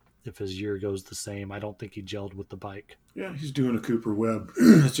not if his year goes the same. I don't think he gelled with the bike. Yeah, he's doing a Cooper Webb.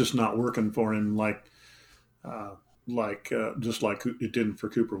 It's just not working for him just like it didn't for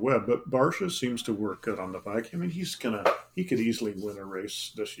Cooper Webb. But Barcia seems to work good on the bike. I mean, he could easily win a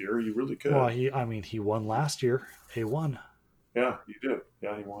race this year. He really could. Well, he won last year, A1. Yeah, he did.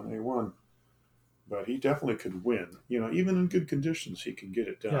 Yeah, he won A1. But he definitely could win. Even in good conditions, he can get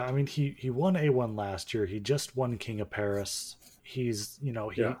it done. Yeah, I mean, he won A1 last year. He just won King of Paris. He's,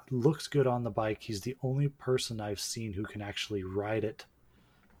 he looks good on the bike. He's the only person I've seen who can actually ride it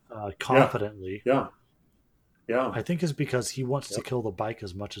confidently. Yeah. I think it's because he wants to kill the bike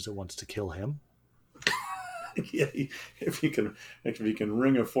as much as it wants to kill him. Yeah, if he can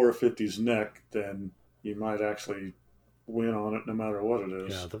wring a 450's neck, then he might actually win on it no matter what it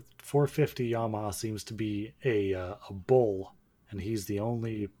is. Yeah, the 450 Yamaha seems to be a bull, and he's the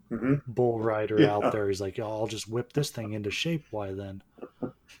only bull rider out there. He's like, I'll just whip this thing into shape. Why then?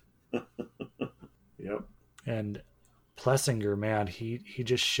 Yep. And Plessinger, man, he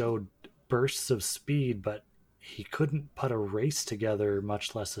just showed bursts of speed, but he couldn't put a race together,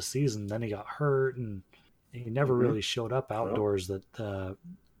 much less a season. Then he got hurt, and he never really showed up outdoors. That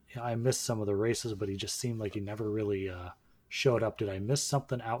I missed some of the races, but he just seemed like he never really showed up. Did I miss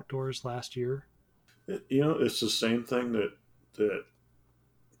something outdoors last year? It's the same thing that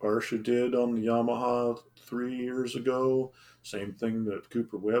Barcia did on the Yamaha 3 years ago. Same thing that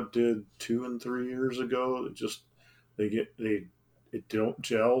Cooper Webb did 2 and 3 years ago. They don't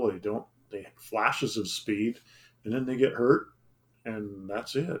gel. They have flashes of speed, and then they get hurt, and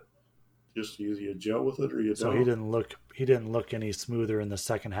that's it. Just either you gel with it or you don't. So he didn't look any smoother in the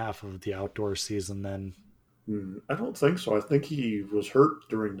second half of the outdoor season then. I don't think so. I think he was hurt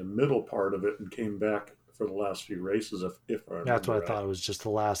during the middle part of it and came back for the last few races. If I That's what right. I thought. It was just the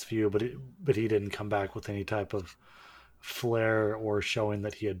last few, but he didn't come back with any type of flair or showing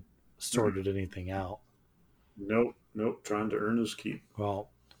that he had sorted anything out. Nope. Trying to earn his keep.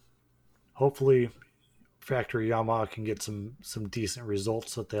 Well, hopefully Factory Yamaha can get some decent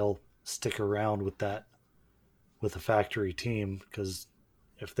results so that they'll stick around with that with a factory team, because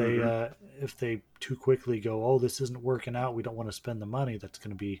if they Mm-hmm. if they too quickly go, oh, this isn't working out, we don't want to spend the money, that's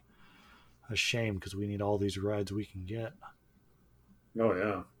going to be a shame because we need all these rides we can get. Oh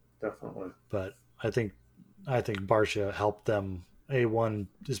yeah, definitely. But I think Barsha helped them. A1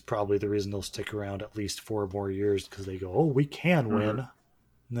 is probably the reason they'll stick around at least 4 more years, because they go, oh, we can win.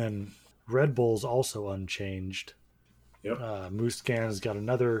 Mm-hmm. And then Red Bull's also unchanged. Yep. Musquin's got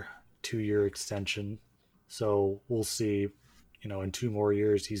another 2 year extension, so we'll see. In 2 more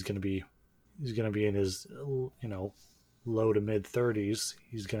years, he's going to be in his low to mid 30s.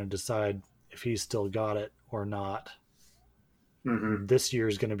 He's going to decide if he's still got it or not. Mm-hmm. This year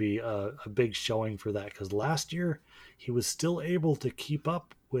is going to be a big showing for that, because last year he was still able to keep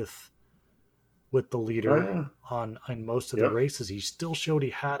up with the Oh leader yeah. on most of the Yep. races. He still showed he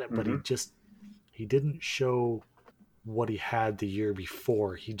had it, but Mm-hmm. he didn't show what he had the year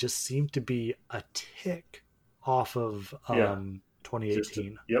before. He just seemed to be a tick off of Yeah. Just a,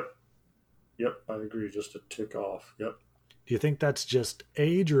 2018. yep. Yep. I agree. Just a tick off. Yep. Do you think that's just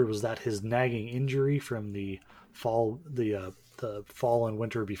age, or was that his nagging injury from the fall and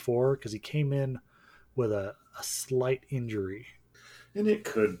winter before? Because he came in with a slight injury. And it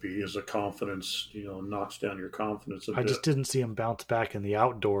could be as a confidence, knocks down your confidence a I bit. just didn't see him bounce back in the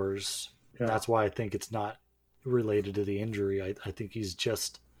outdoors, and Yeah. that's why I think it's not related to the injury. I think he's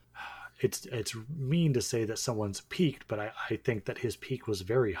just it's mean to say that someone's peaked, but I think that his peak was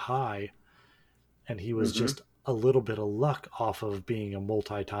very high, and he was Mm-hmm. just a little bit of luck off of being a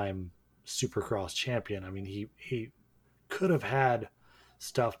multi-time Supercross champion. I mean, he could have had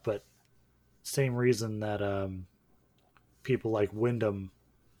stuff, but same reason that people like Wyndham,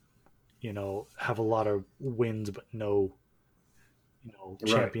 have a lot of wins but no Right.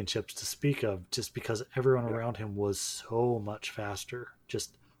 championships to speak of, just because everyone Yeah. around him was so much faster.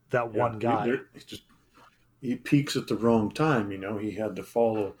 Just that Yeah. one guy. He peaks at the wrong time. He had to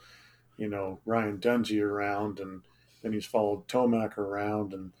follow, Ryan Dungey around, and then he's followed Tomac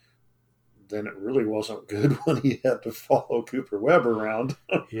around, and then it really wasn't good when he had to follow Cooper Webb around.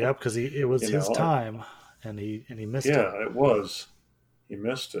 Yep, because it was you his know, I, time, and he missed it. yeah, it was. He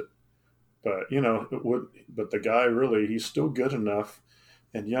missed it, but it would. But the guy really, he's still good enough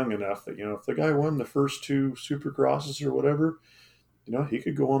and young enough that if the guy won the first two Supercrosses or whatever, he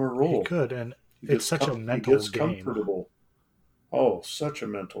could go on a He roll. could, and He it's gets such a he mental gets game. comfortable. Oh, such a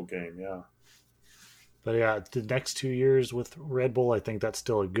mental game. Yeah. But yeah, the next 2 years with Red Bull, I think that's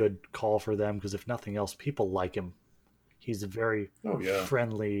still a good call for them, because if nothing else, people like him. He's a very Oh yeah.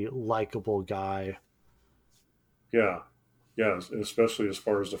 friendly, likable guy. Yeah. Yeah. Especially as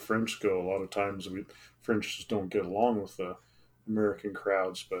far as the French go, a lot of times French just don't get along with the American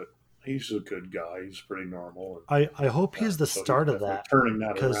crowds, but he's a good guy. He's pretty normal, I hope he's the so he's start of definitely that, turning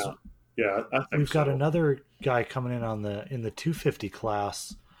that because around. Yeah, I think we've got so. another guy coming in the 250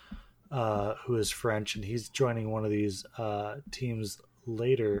 class, who is French, and he's joining one of these teams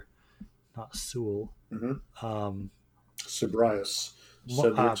later. Not Sewell. Mm-hmm. Um, Subrias,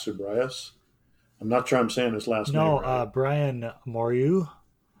 Cedric Subrias. I'm not sure I'm saying his last name no, right. Brian Morieu.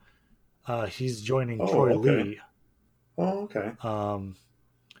 He's joining Oh, Troy okay. Lee. Oh, okay.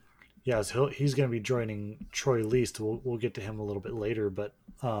 Yeah, so he's going to be joining Troy Lee. So we'll get to him a little bit later, but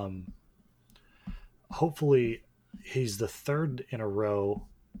hopefully he's the third in a row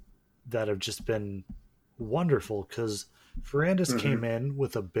that have just been wonderful, because Ferrandis Mm-hmm. came in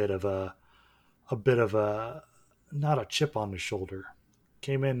with a bit of a not a chip on his shoulder,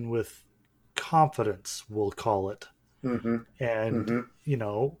 came in with confidence, we'll call it. Mm-hmm. And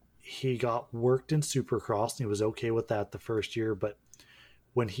Mm-hmm. he got worked in Supercross, and he was okay with that the first year, but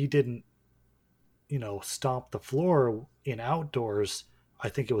when he didn't stomp the floor in outdoors, I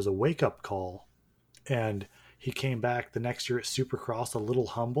think it was a wake up call. And he came back the next year at Supercross a little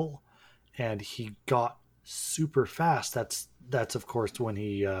humble, and he got super fast. That's of course when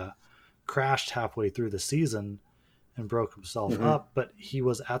he crashed halfway through the season and broke himself Mm-hmm. up. But he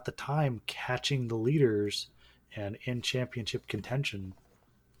was at the time catching the leaders and in championship contention.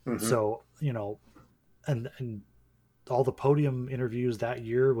 Mm-hmm. So and all the podium interviews that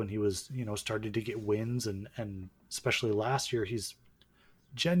year when he was started to get wins, and especially last year, he's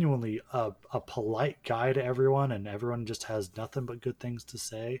genuinely a polite guy to everyone, and everyone just has nothing but good things to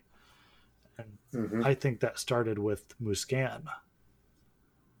say. And Mm-hmm. I think that started with Muscan,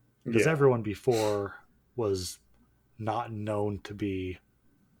 because Yeah. everyone before was not known to be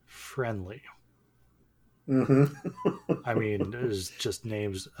friendly. Mm-hmm. I mean, there's just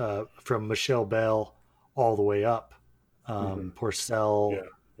names from Michelle Bell all the way up. Mm-hmm. Porcel,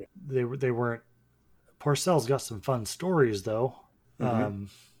 Yeah. Yeah. they weren't. Porcel's got some fun stories though, Mm-hmm. um,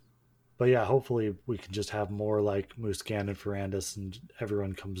 But yeah, hopefully we can just have more like Muscan and Ferrandis, and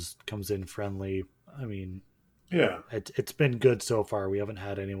everyone comes in friendly. I mean, Yeah, it's been good so far. We haven't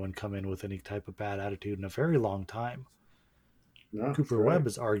had anyone come in with any type of bad attitude in a very long time. no, that's Cooper right. Webb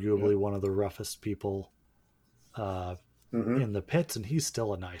is Yeah. arguably one of the roughest people uh, Mm-hmm. in the pits, and he's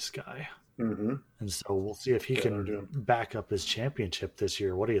still a nice guy. Mm-hmm. And so we'll see if he Yeah, they're can doing. back up his championship this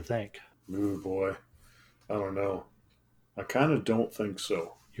year. What do you think? Ooh, boy. I don't know. I kind of don't think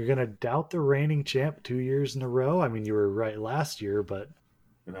so. You're going to doubt the reigning champ 2 years in a row? I mean, you were right last year, but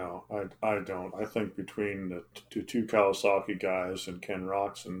No, I don't. I think between the two Kawasaki guys and Ken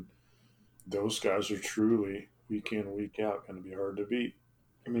Roxon, those guys are truly week in, week out going to be hard to beat.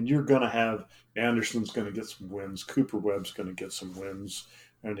 I mean, you're going to have Anderson's going to get some wins, Cooper Webb's going to get some wins,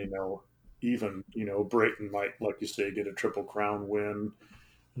 and even Brayton might, like you say, get a triple crown win.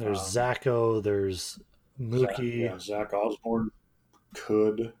 there's Um, Zacho, there's Mookie. Zach Osborne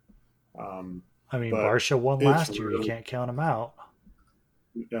could, um, I mean, but Barsha won it's last year. You really can't count him out.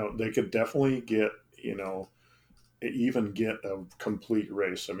 they could definitely get even get a complete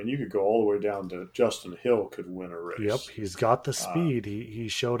race. I mean, you could go all the way down to Justin Hill could win a Yep, race. he's got the Uh, speed. He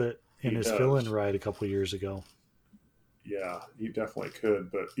showed it in he his fill-in does. ride a couple years ago. Yeah, he definitely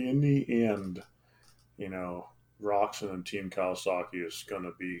could. But in the end, you know, Roxon and Team Kawasaki is going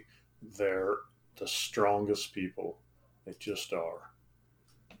to be they're the strongest people. They just are.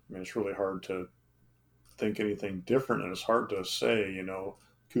 I mean, it's really hard to think anything different, and it's hard to say,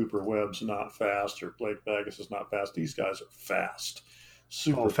 Cooper Webb's not fast or Blake Bagus is not fast. These guys are fast,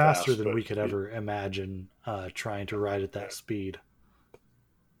 Oh, super faster fast. than we could ever imagine trying to ride at Yeah, that speed.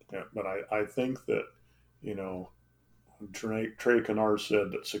 yeah, but I think that, you know, Trey Kennard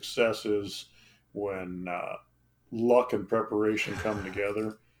said that success is when luck and preparation come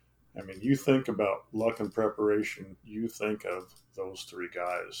together. I mean, you think about luck and preparation, you think of those three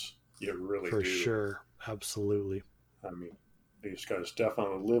guys. You really For do. sure. Absolutely. I mean, these guys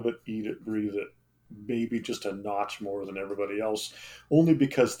definitely live it, eat it, breathe it, maybe just a notch more than everybody else, only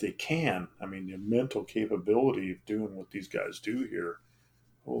because they can. I mean, the mental capability of doing what these guys do here,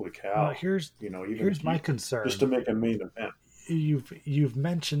 holy Well, cow. Even here's if my just to concern. make a main event. You've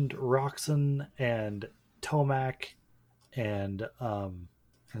mentioned Roxon and Tomac and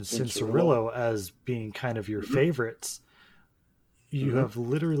Cincerillo. Cincerillo as being kind of your Mm-hmm. favorites. You Mm-hmm. have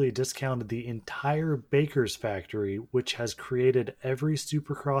literally discounted the entire Baker's factory, which has created every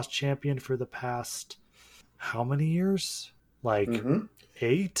Supercross champion for the past how many years? Like Mm-hmm.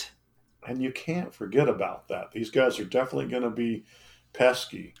 8? And you can't forget about that. These guys are definitely going to be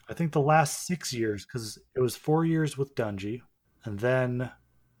pesky. I think the last 6 years, because it was 4 years with Dungy, and then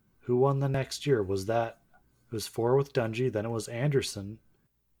who won the next year? Was that it was four with Dungy, then it was Anderson,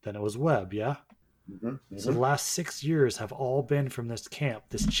 then it was Webb, yeah? Mm-hmm. So the Mm-hmm. last 6 years have all been from this camp,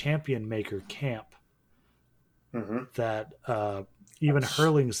 this champion maker camp. Mm-hmm. That even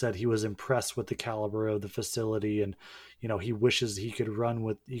Hurling said he was impressed with the caliber of the facility, and he wishes he could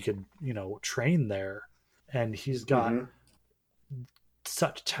train there, and he's got Mm-hmm.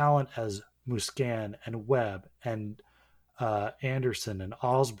 such talent as Muscan and Webb and Anderson and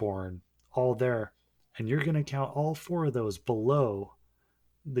Osborne all there, and you're going to count all four of those below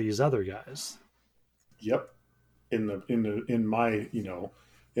these other guys. Yep. In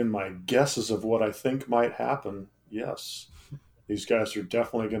my guesses of what I think might happen, yes, these guys are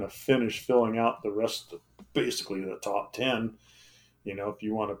definitely going to finish filling out the rest of basically the top 10. If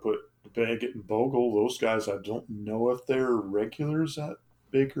you want to put Baggett and Bogle, those guys, I don't know if they're regulars at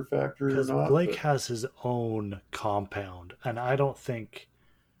Baker Factory or Because not, Blake but has his own compound, and I don't think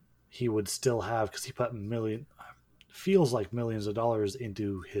he would still have, because he put feels like millions of dollars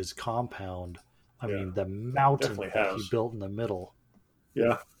into his compound. I yeah, mean, the yeah, mountain definitely that he has. built in the middle,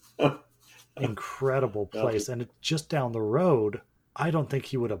 Yeah. incredible Yeah. place, and it's just down the road. I don't think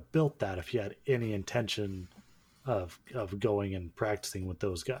he would have built that if he had any intention of going and practicing with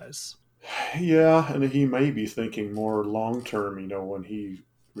those guys. Yeah, and he may be thinking more long term, when he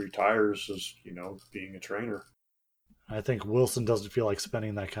retires as, being a trainer. I think Wilson doesn't feel like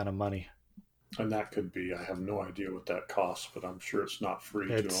spending that kind of money. And that could be. I have no idea what that costs, but I'm sure it's not free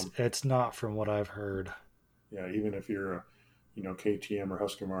to him. It's not, from what I've heard. Yeah, even if you're a, KTM or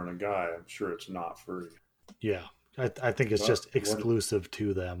Husqvarna guy, I'm sure it's not free. Yeah, I think it's But just exclusive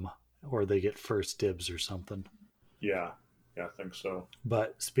to them, or they get first dibs or something. yeah, I think so.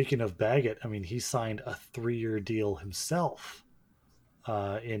 But speaking of Baggett, I mean, he signed a 3-year deal himself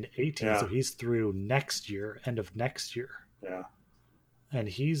in 18, Yeah, so he's through next year, end of next year, yeah, and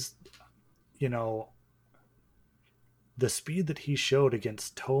he's, you know, the speed that he showed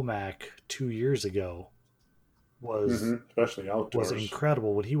against Tomac 2 years ago was Especially was outdoors.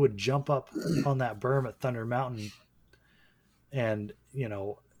 incredible. When he would jump up on that berm at Thunder Mountain and,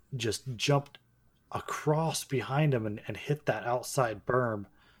 just jumped across behind him and hit that outside berm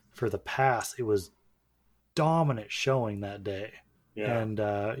for the pass, it was dominant showing that day. Yeah. And,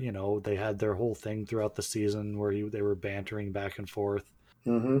 they had their whole thing throughout the season where they were bantering back and forth.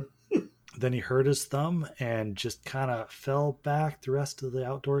 Mm-hmm. Then he hurt his thumb and just kind of fell back the rest of the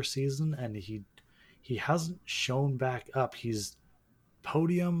outdoor season. And he hasn't shown back up. He's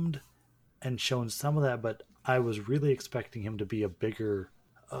podiumed and shown some of that, but I was really expecting him to be a bigger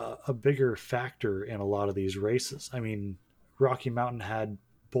factor in a lot of these races. I mean, Rocky Mountain had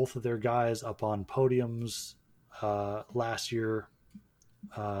both of their guys up on podiums last year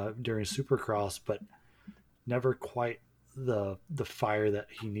during Supercross, but never quite the fire that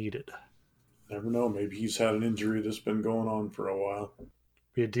he needed. Never know. Maybe he's had an injury that's been going on for a while.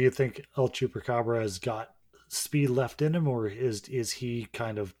 Do you think El Chupacabra has got speed left in him, or is he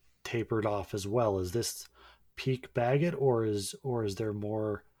kind of tapered off as well? Is this peak Baggett, or is there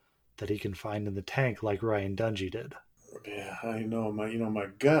more that he can find in the tank like Ryan Dungey did? Yeah, I know. My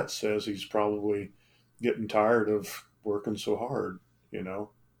gut says he's probably getting tired of working so hard,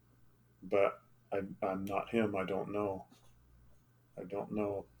 But I'm not him. I don't know.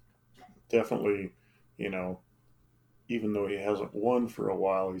 Definitely, even though he hasn't won for a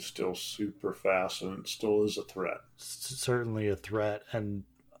while, he's still super fast and still is a threat. Certainly a threat. And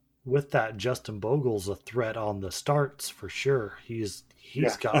with that, Justin Bogle's a threat on the starts for sure. He's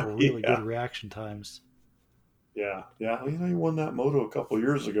got really good reaction times. Yeah. He won that moto a couple of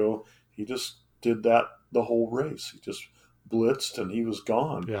years ago. He just did that the whole race. He just blitzed and he was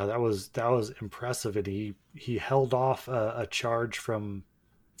gone. Yeah, that was impressive. And he held off a charge from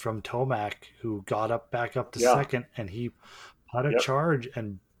Tomac, who got back up to second, and he had a charge,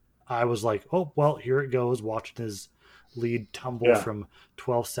 and I was like, oh, well, here it goes, watching his lead tumble from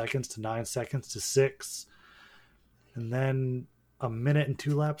 12 seconds to 9 seconds to 6. And then a minute and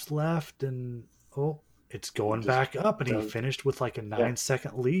 2 laps left, and it's going back up, and he finished with like a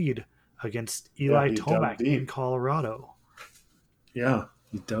 9-second lead against Eli Tomac in Colorado. Yeah,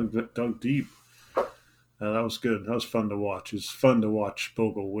 he dug deep. That was good. That was fun to watch. It's fun to watch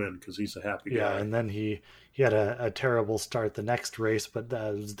Bogle win because he's a happy guy. Yeah, and then he had a terrible start the next race, but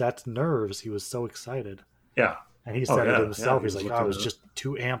that's nerves. He was so excited. Yeah. And he said it himself. He's like, I was just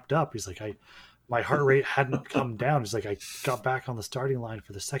too amped up. He's like, my heart rate hadn't come down. He's like, I got back on the starting line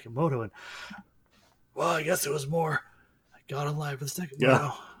for the second moto, and well, I guess it was more. I got on line for the second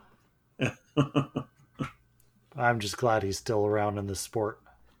moto. I'm just glad he's still around in this sport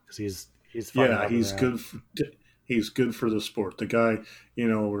because he's fun. Yeah, he's good. He's good for the sport. The guy, we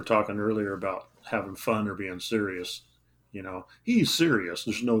were talking earlier about having fun or being serious. He's serious.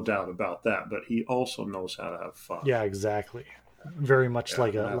 There's no doubt about that. But he also knows how to have fun. Yeah, exactly. Very much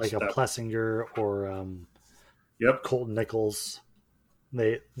like a Plessinger or Colton Nichols.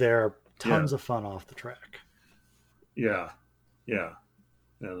 They're tons of fun off the track. Yeah.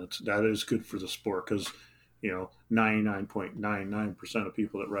 That is good for the sport because 99.99% of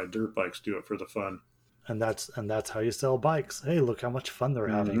people that ride dirt bikes do it for the fun. And that's how you sell bikes. Hey, look how much fun they're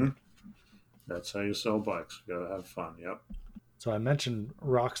having. That's how you sell bikes. You gotta have fun. Yep. So I mentioned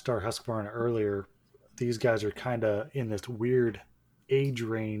Rockstar Husqvarna earlier. These guys are kind of in this weird age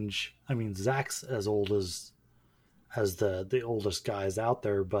range. I mean, Zach's as old as the oldest guys out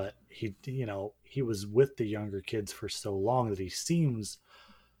there, but he was with the younger kids for so long that he seems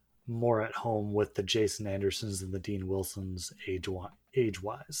more at home with the Jason Andersons and the Dean Wilsons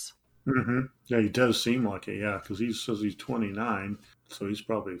age-wise. Mm-hmm. Yeah, he does seem like it, because he says he's 29, so he's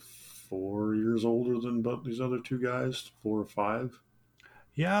probably 4 years older than these other two guys, 4 or 5.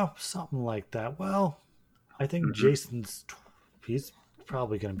 Yeah, something like that. Well, I think Jason's, he's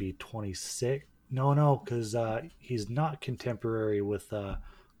probably going to be 26. No, because he's not contemporary with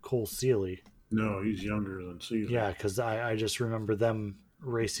Cole Seeley. No, he's younger than Seeley. Yeah, because I just remember them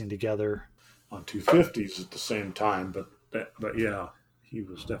racing together on 250s at the same time, but yeah, he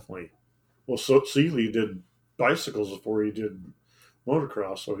was definitely so Seeley did bicycles before he did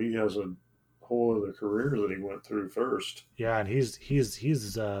motocross, so he has a whole other career that he went through first. Yeah, and he's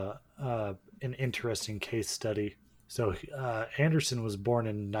an interesting case study. So Anderson was born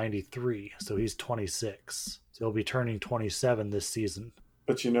in 93, so he's 26. So he'll be turning 27 this season.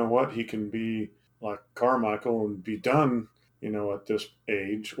 But you know what? He can be like Carmichael and be done, at this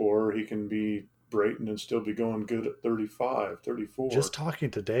age, or he can be Brayton and still be going good at 35, 34. Just talking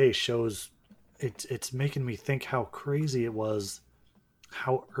today shows it's making me think how crazy it was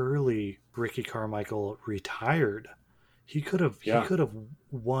how early Ricky Carmichael retired. He could have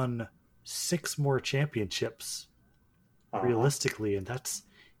won 6 more championships Uh-huh. realistically, and that's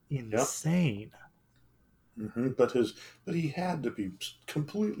Yep. insane. But he had to be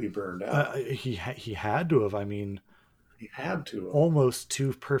completely burned out. He had to have. I mean, He had to have. almost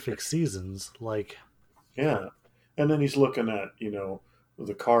two perfect seasons. Like, Yeah. And then he's looking at,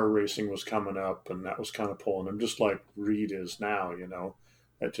 the car racing was coming up, and that was kind of pulling him, just like Reed is now,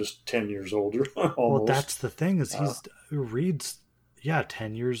 at just 10 years older, well, almost. that's the thing is Uh, he's Reed's, yeah,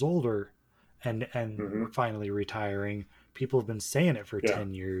 10 years older, and hmm finally retiring. People have been saying it for Yeah.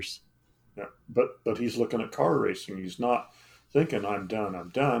 10 years. Yeah. But he's looking at car racing. He's not thinking, I'm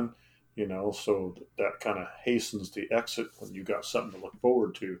done, so that kind of hastens the exit when you got something to look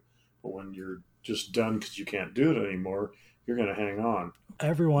forward to. But when you're just done because you can't do it anymore, you're going to hang on.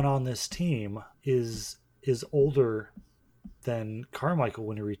 Everyone on this team is older than Carmichael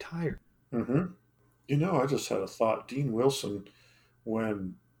when he retired. hmm I just had a thought. Dean Wilson,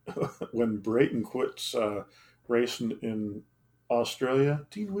 when when Brayton quits racing in Australia,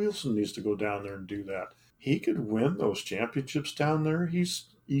 Dean Wilson needs to go down there and do that. He could win those championships down there. He's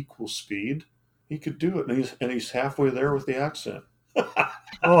equal speed. He could do it, and he's halfway there with the accent.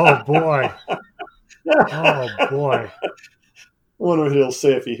 Oh boy. Oh boy. Wonder what he'll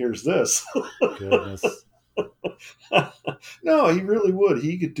say if he hears this. Goodness. No, he really would.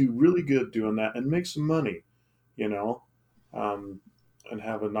 He could do really good doing that and make some money, you know, um, and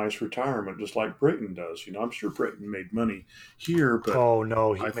have a nice retirement just like Brayton does. I'm sure Brayton made money here, but Oh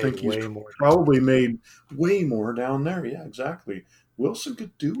no, he I made think he's way more. probably made way more down there. Yeah, exactly. Wilson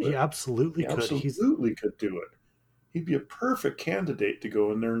could do He it. absolutely He could. He's absolutely could do it. He'd be a perfect candidate to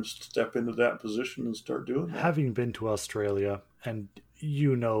go in there and step into that position and start doing that. having been to Australia, and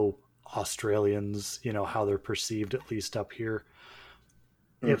Australians, how they're perceived, at least up here.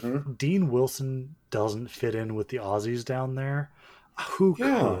 If hmm Dean Wilson doesn't fit in with the Aussies down there, who Yeah,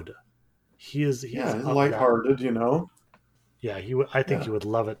 could? He's yeah, of that. lighthearted. Yeah, I think he Yeah, would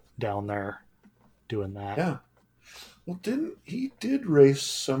love it down there doing that. yeah. Well, didn't he did race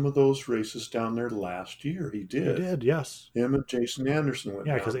some of those races down there last year? He He did. did, yes. Him and Jason Anderson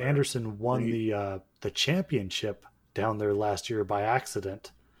went Yeah, because down there. Anderson And won the championship down there last year by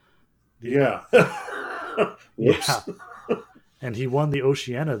accident. The yeah. Yeah, Whoops. and he won the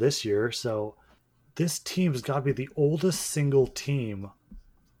Oceania this year. So this team's got to be the oldest single team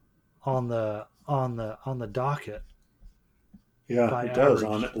on the docket Yeah, by it does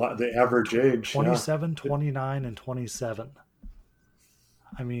on average. it. The average age. Yeah. 27, 29, and 27.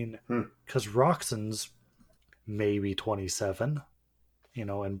 I mean, Hmm. because Roxon's maybe 27,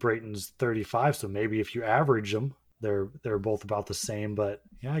 and Brayton's 35. So maybe if you average them, they're both about the same. But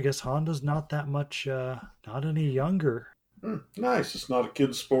yeah, I guess Honda's not that much, not any younger. Nice. It's not a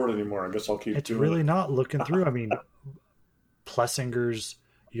kid's sport anymore. I guess I'll keep It's doing really it. not looking through. I mean, Plessinger's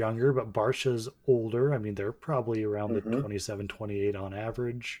younger, but Barsha's older. I mean, they're probably around the hmm 27, 28 on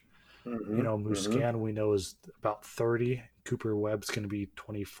average. hmm hmm Muscan we know is about 30. Cooper Webb's going to be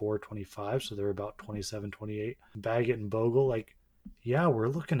 24, 25, so they're about 27, 28. Baggett and Bogle, like, yeah, we're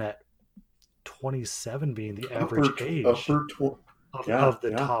looking at 27 being the average age Upper of yeah,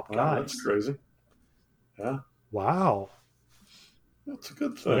 the yeah. top Wow, that's guys. crazy. Yeah, Wow. that's a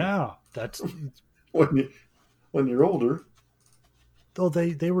good thing. Yeah, that's When you're older. though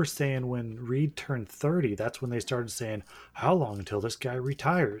they were saying when Reed turned 30, that's when they started saying, how long until this guy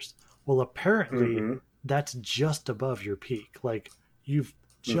retires? Well, apparently hmm that's just above your peak. Like you've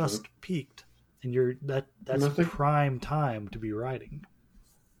hmm just peaked and you're And that's I think prime time to be riding.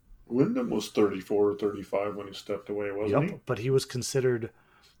 Wyndham was 34 or 35 when he stepped away, wasn't Yep, he? but he was considered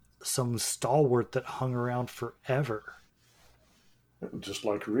some stalwart that hung around forever. Just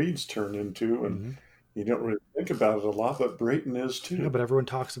like Reed's turned into, and Hmm. you don't really think about it a lot, but Brayton is Yeah, too. but everyone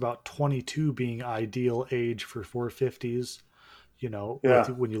talks about 22 being ideal age for 450s. With Yeah.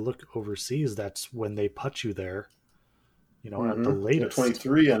 when you look overseas, that's when they put you there. At the Yeah, latest.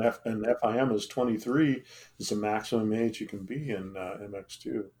 23 and FIM is 23 is the maximum age you can be in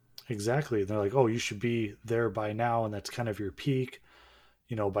MX2. Exactly. They're like, oh, you should be there by now, and that's kind of your peak.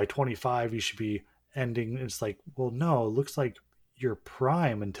 By 25, you should be ending. It's like, well, no, it looks like you're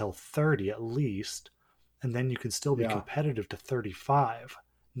prime until 30 at least, and then you can still be Yeah. competitive to 35.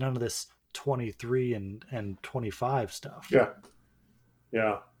 None of this 23 and 25 stuff. Yeah.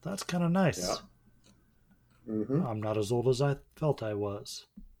 Yeah. That's kind of Yeah. nice. hmm I'm not as old as I felt I was.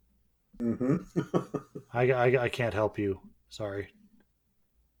 hmm I can't help you. Sorry.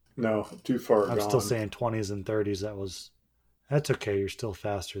 No, too far I'm still gone. saying 20s and 30s. That's okay. You're still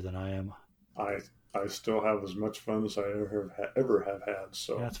faster than I am. I I still have as much fun as I ever have had,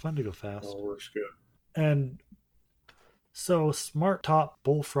 Yeah, so it's fun to go it fast. all works good. And so, Smart Top,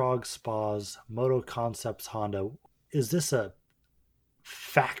 Bullfrog Spas, Moto Concepts Honda. is this a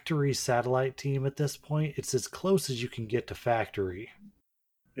factory satellite team at this point? It's as close as you can get to factory.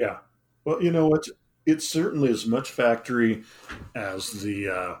 Yeah. Well, it's certainly as much factory as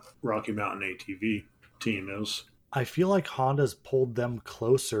the Rocky Mountain ATV team is. I feel like Honda's pulled them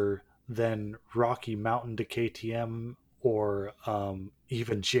closer than Rocky Mountain to KTM or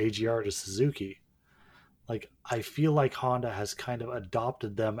even JGR to Suzuki. Like, I feel like Honda has kind of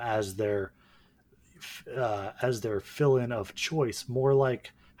adopted them as their fill-in of choice, more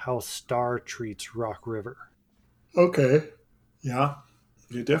like how Star treats Rock River. Okay. Yeah.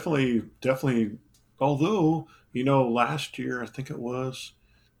 You definitely. Although, last year, I think it was,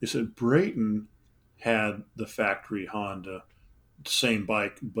 they said Brayton had the factory Honda, same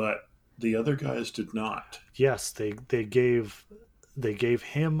bike, but the other guys did not. Yes, they gave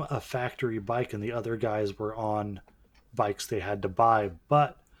him a factory bike, and the other guys were on bikes they had to buy,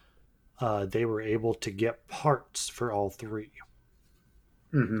 but they were able to get parts for all three.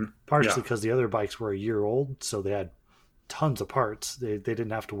 Mm-hmm. Partially because the other bikes were a year old, so they had tons of parts. They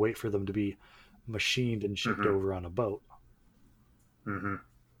didn't have to wait for them to be machined and shipped over on a boat. Mm-hmm.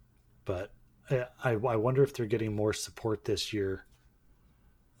 But I wonder if they're getting more support this year,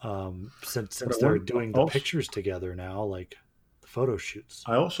 since they're doing the pictures together now, like the photo shoots.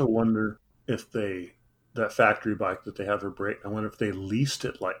 I also wonder if that factory bike that they have for Brayton, I wonder if they leased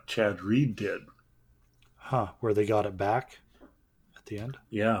it like Chad Reed did. Where they got it back at the end?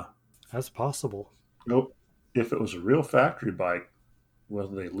 Yeah. That's possible. Nope. If it was a real factory bike,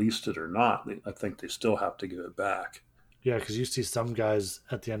 whether they leased it or not, I think they still have to give it back. Yeah, because you see some guys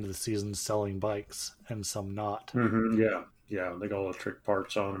at the end of the season selling bikes and some not. Mm-hmm. Yeah. They got all the trick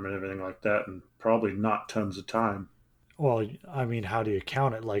parts on them and everything like that, and probably not tons of time. Well, I mean, how do you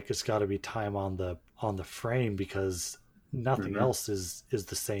count it? Like, it's got to be time on the frame, because nothing else is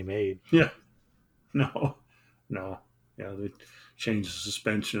the same age. Yeah. No. Yeah, they change the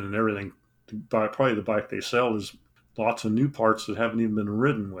suspension and everything. Probably the bike they sell is lots of new parts that haven't even been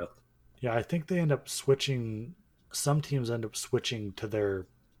ridden with. Yeah, I think they end up switching. Some teams end up switching to their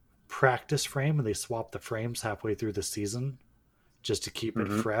practice frame, and they swap the frames halfway through the season just to keep it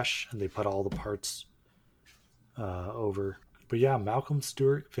fresh, and they put all the parts over. But yeah, Malcolm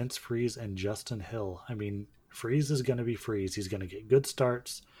Stewart, Vince Friese, and Justin Hill. I mean, Friese is going to be Friese. He's going to get good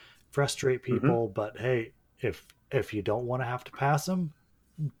starts, frustrate people, but hey, if you don't want to have to pass him,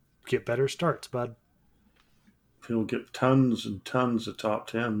 get better starts, bud. He'll get tons and tons of top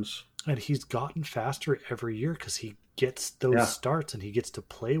tens. And he's gotten faster every year because he gets those starts, and he gets to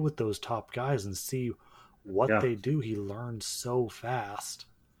play with those top guys and see what they do. He learns so fast.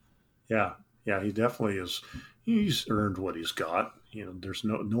 Yeah, he definitely is. He's earned what he's got. There's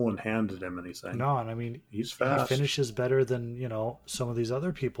no one handed him anything. No, and I mean, he's fast. He finishes better than, some of these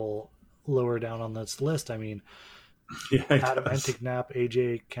other people lower down on this list. I mean, Adam Enticknap,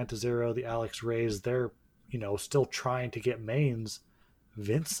 AJ Cantazero, the Alex Rays, they're, still trying to get mains.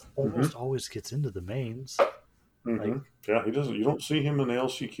 Vince almost always gets into the mains. Yeah, he doesn't. You don't see him in the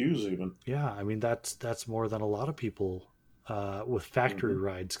LCQs even. Yeah, I mean, that's more than a lot of people with factory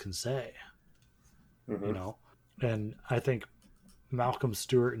rides can say. And I think Malcolm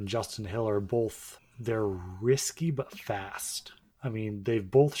Stewart and Justin Hill are both, they're risky but fast. I mean, they've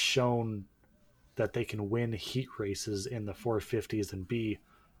both shown that they can win heat races in the 450s and be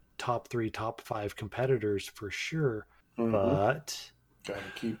top 3, top 5 competitors for sure. But gotta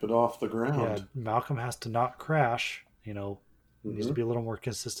keep it off the ground. Yeah, Malcolm has to not crash. Needs to be a little more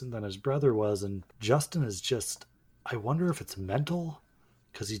consistent than his brother was. And Justin is just, I wonder if it's mental,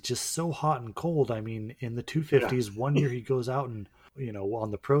 because he's just so hot and cold. I mean, in the 250s, one year he goes out and, on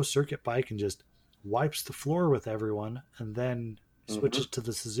the pro circuit bike and just wipes the floor with everyone, and then switches to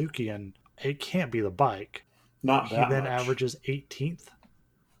the Suzuki, and it can't be the bike. Not that He then much. averages 18th.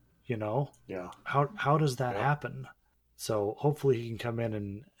 Yeah. How does that happen? So hopefully he can come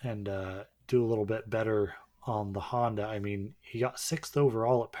in and do a little bit better on the Honda. I mean, he got 6th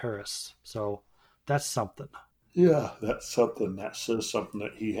overall at Paris, so that's something. Yeah, that's something. That says something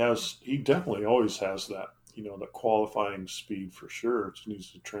that he has. He definitely always has that. The qualifying speed for sure. It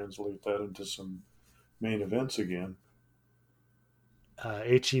needs to translate that into some main events again.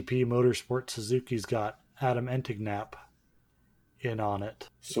 HEP Motorsport Suzuki's got Adam Enticknap in on it.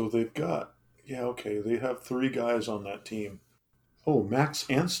 So they've got, they have 3 guys on that team. Oh, Max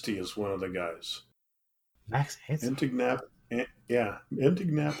Anstey is one of the guys. Max Anstey? Enticknap,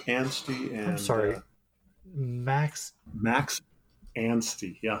 Anstey, and... I'm sorry. Max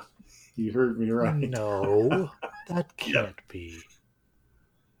Anstey, yeah. You heard me right. No, that can't be.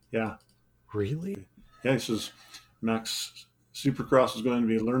 Yeah. Really? Yeah, this is Max Supercross is going to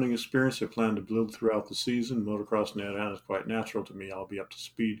be a learning experience I plan to build throughout the season. Motocross in Atlanta is quite natural to me. I'll be up to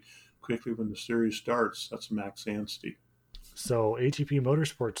speed quickly when the series starts. That's Max Anstey. So ATP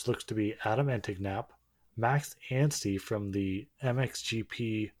Motorsports looks to be Adam Enticknap, Max Anstey from the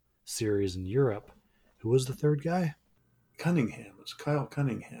MXGP series in Europe. Who was the third guy? Cunningham. It's Kyle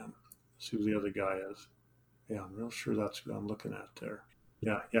Cunningham. Let's see who the other guy is. Yeah, I'm real sure that's who I'm looking at there.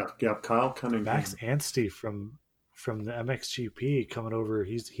 Yeah, Kyle Cunningham. Max Anstey from the MXGP coming over.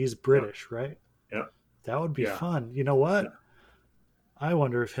 He's British, right? Yep. That would be fun. You know what? Yeah. I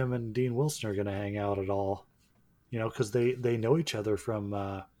wonder if him and Dean Wilson are going to hang out at all. Because they know each other from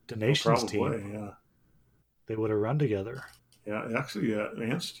the Nations team. Yeah. They would have run together. Yeah, actually,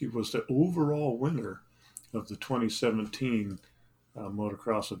 Anstey was the overall winner of the 2017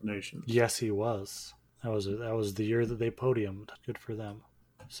 Motocross of Nations. Yes, he was. That was the year that they podiumed. Good for them.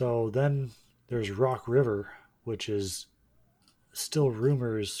 So then there's Rock River, which is still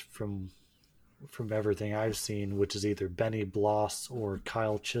rumors from everything I've seen, which is either Benny Bloss or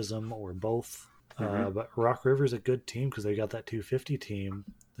Kyle Chisholm or both. But Rock River's a good team because they got that 250 team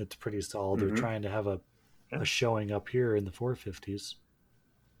that's pretty solid. They're trying to have a showing up here in the 450s.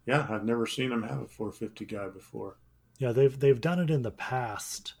 Yeah, I've never seen them have a 450 guy before. Yeah, they've done it in the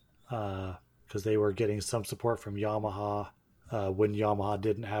past because they were getting some support from Yamaha when Yamaha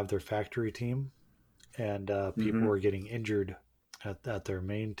didn't have their factory team, and people were getting injured at their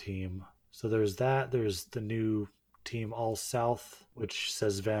main team. So there's that. There's the new team All South, which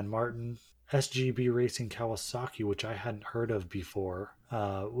says Van Martin. SGB Racing Kawasaki, which I hadn't heard of before,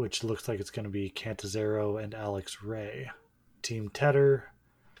 which looks like it's going to be Cantazzaro and Alex Ray. Team Tedder,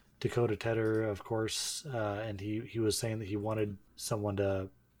 Dakota Tedder, of course, and he was saying that he wanted someone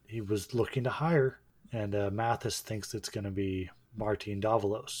he was looking to hire, and Mathis thinks it's going to be Martin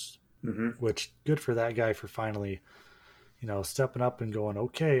Davalos, which good for that guy for finally, stepping up and going,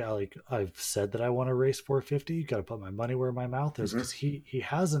 okay, I've said that I want to race 450, got to put my money where my mouth is, because he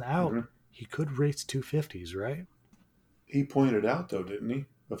has an out. He could race 250s, right? He pointed out, though, didn't he,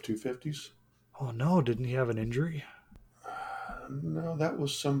 of 250s? Oh, no. Didn't he have an injury? No, that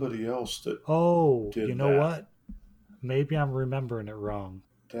was somebody else that did you know that. What? Maybe I'm remembering it wrong.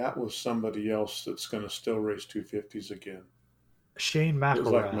 That was somebody else that's going to still race 250s again. Shane McElrath. It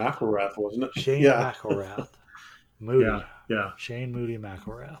was like McElrath, wasn't it? Shane McElrath. Moody. Yeah. Shane Moody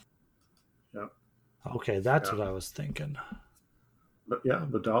McElrath. Yeah. Okay, that's what I was thinking. But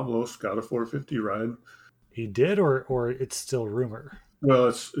Davalos got a 450 ride. He did, or it's still rumor? Well,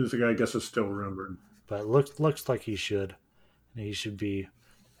 I guess it's still rumored. But looks like he should. And he should be,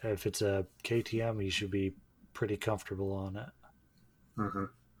 if it's a KTM, he should be pretty comfortable on it.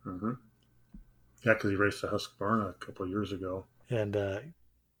 Yeah, because he raced the Husqvarna a couple of years ago. And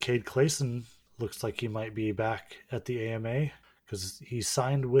Cade Clayson looks like he might be back at the AMA because he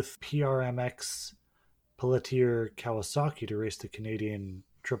signed with PRMX Pelletier Kawasaki to race the Canadian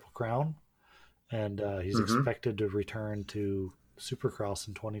Triple Crown, and he's expected to return to Supercross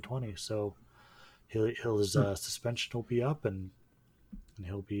in 2020. So his suspension will be up, and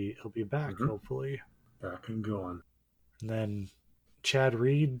he'll be back hopefully. Back and going. And then Chad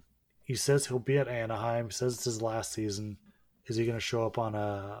Reed, he says he'll be at Anaheim. Says it's his last season. Is he going to show up on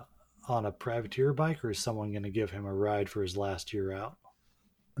a privateer bike, or is someone going to give him a ride for his last year out?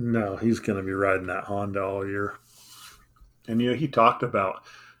 No, he's going to be riding that Honda all year. And he talked about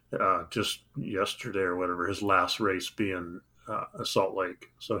just yesterday or whatever his last race being Salt Lake,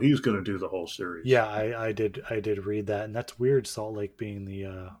 so he's going to do the whole series. Yeah, I did read that, and that's weird. Salt Lake being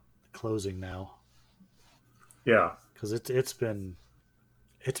the closing now. Yeah, because it's been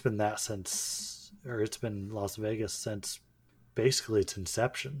that since, or it's been Las Vegas since basically its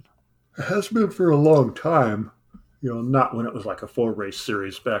inception. It has been for a long time. Not when it was like a 4-race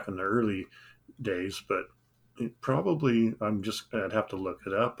series back in the early days, but it probably, I'd have to look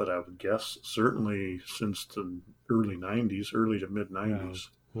it up, but I would guess certainly since the early 90s, early to mid 90s.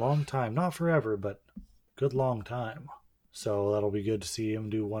 Yeah, long time. Not forever, but good long time. So that'll be good to see him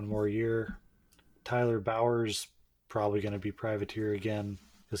do one more year. Tyler Bowers probably going to be privateer again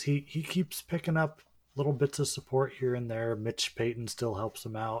because he keeps picking up little bits of support here and there. Mitch Payton still helps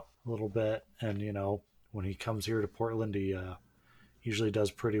him out a little bit, and when he comes here to Portland, he usually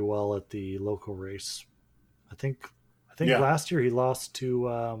does pretty well at the local race. I think last year he lost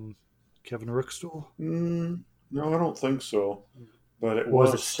to Kevin Rookstool. No, I don't think so. But it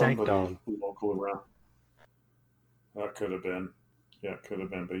was somebody local around. That could have been. Yeah, it could have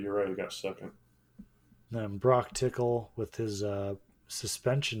been. But you're right, he got second. Then Brock Tickle, with his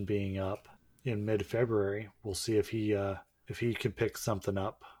suspension being up in mid-February, we'll see if he can pick something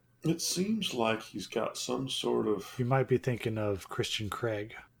up. It seems like he's got some sort of. You might be thinking of Christian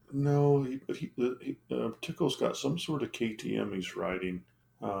Craig. No, Tickle's got some sort of KTM he's riding.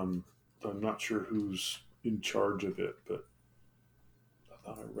 Um, I'm not sure who's in charge of it, but I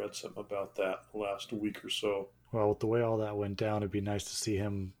thought I read something about that last week or so. Well, with the way all that went down, it'd be nice to see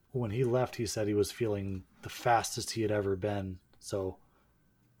him. When he left, he said he was feeling the fastest he had ever been. So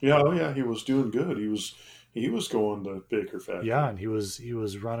Yeah, oh yeah, he was doing good. He was going to Baker yeah, Factory. and he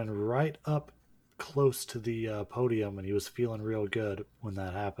was running right up close to the podium, and he was feeling real good when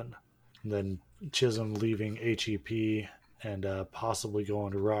that happened. And then Chisholm leaving HEP and possibly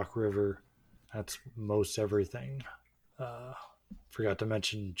going to Rock River. That's most everything. Uh, Forgot to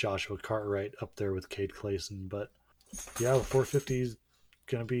mention Joshua Cartwright up there with Cade Clayson, but yeah, the 450 is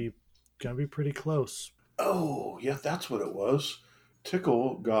gonna be pretty close. Oh, yeah, that's what it was.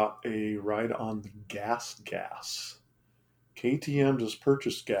 Tickle got a ride on the Gas. KTM just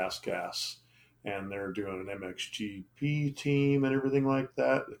purchased Gas, and they're doing an MXGP team and everything like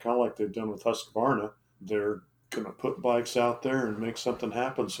that. Kind of like they've done with Husqvarna. They're going to put bikes out there and make something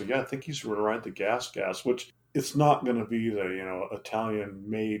happen. So yeah, I think he's going to ride the Gas, which it's not going to be the Italian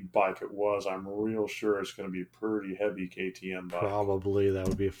made bike it was. I'm real sure it's going to be a pretty heavy KTM bike. Probably that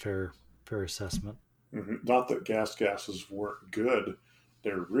would be a fair assessment. Not that gases weren't good;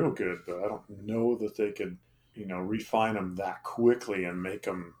 they're real good, but I don't know that they could refine them that quickly and make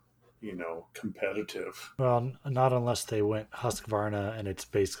them competitive. Well, not unless they went Husqvarna and it's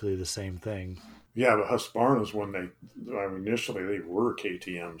basically the same thing. Yeah, but Husqvarna's when initially they were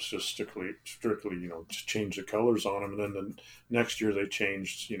KTM's, just strictly, just change the colors on them, and then the next year they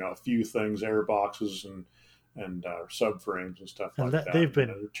changed, a few things, air boxes and subframes and stuff And like that that. they've been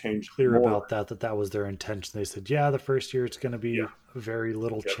They changed clear more. about that was their intention. They said, yeah, the first year it's going to be Yeah, very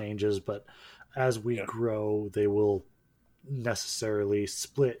little yeah, changes, but as we yeah. grow, they will necessarily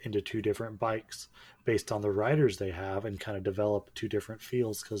split into two different bikes based on the riders they have and kind of develop two different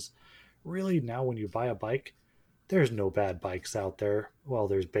feels. Because really, now when you buy a bike, there's no bad bikes out there. Well,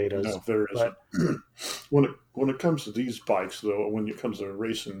 there's betas, No, there isn't. but When it comes to these bikes, though, when it comes to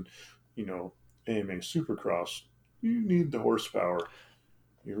racing, AMA Supercross, you need the horsepower.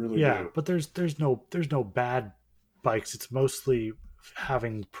 You really yeah, do. but there's no bad bikes. It's mostly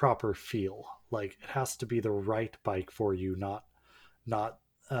having proper feel. Like it has to be the right bike for you, not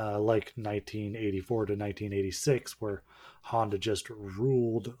like 1984 to 1986 where Honda just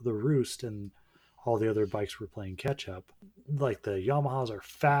ruled the roost and all the other bikes were playing catch up. Like the Yamahas are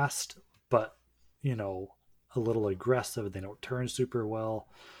fast, but you know a little aggressive. They don't turn super well.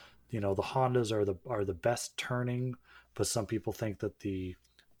 The Hondas are the best turning, but some people think that the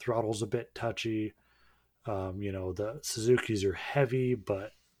throttle's a bit touchy. The Suzuki's are heavy,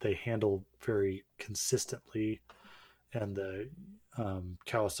 but they handle very consistently, and the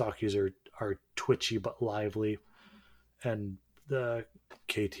Kawasaki's are twitchy but lively, and the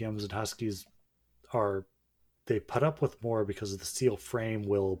KTM's and Huskies are they put up with more because the steel frame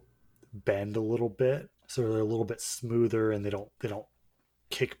will bend a little bit, so they're a little bit smoother and they don't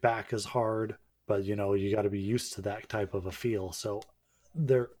kick back as hard. But you got to be used to that type of a feel. So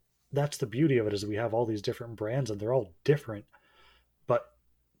they're that's the beauty of it is we have all these different brands and they're all different, but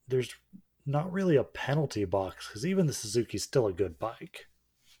there's not really a penalty box because even the Suzuki's still a good bike.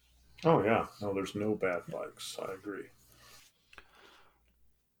 Oh yeah, no, there's no bad bikes. I agree.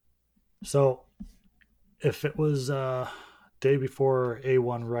 So if it was day before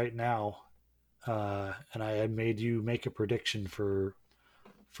A1 right now, and I had made you make a prediction for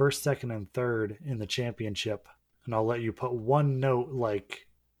first, second, and third in the championship, and I'll let you put one note like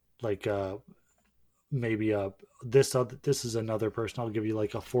maybe this is another person. I'll give you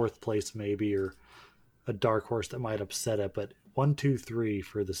like a fourth place maybe or a dark horse that might upset it, but 1, 2, 3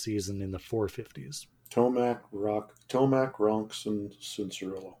 for the season in the 450s. Tomac, Ronks, and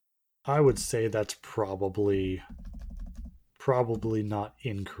Cincerillo. I would say that's probably not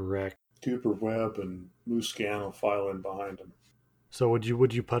incorrect. Cooper Webb and Muscan will file in behind him. So would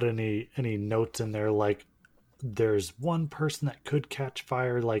you put any notes in there like there's one person that could catch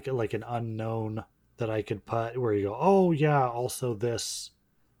fire like an unknown that I could put where you go, oh yeah, also this,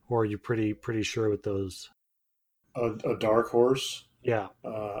 or are you pretty sure with those? A dark horse. Yeah,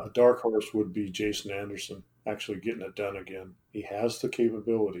 A dark horse would be Jason Anderson actually getting it done again. He has the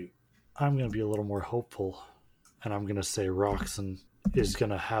capability. I'm gonna be a little more hopeful, and I'm gonna say Roxon is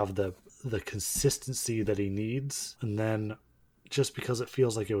gonna have the consistency that he needs, and then just because it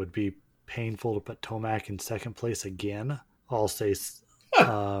feels like it would be painful to put Tomac in second place again, I'll say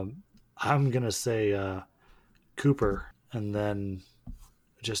I'm gonna say Cooper, and then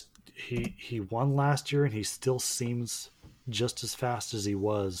just he won last year, and he still seems just as fast as he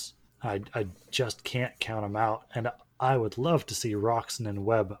was. I just can't count him out. And I would love to see Roczen and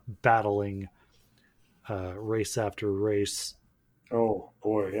Webb battling race after race. Oh,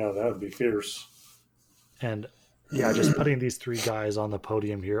 boy, yeah, that would be fierce. And yeah, just putting these three guys on the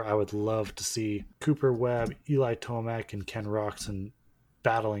podium here, I would love to see Cooper Webb, Eli Tomac, and Ken Roczen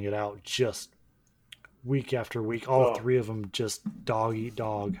battling it out just week after week. All three of them just dog eat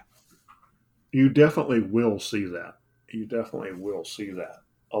dog. You definitely will see that. You definitely will see that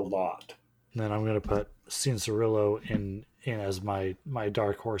a lot. And then I'm going to put Cianciarulo in as my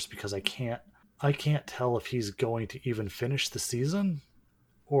dark horse because I can't tell if he's going to even finish the season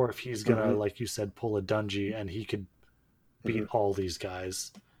or if he's going to, like you said, pull a Dungey and he could beat all these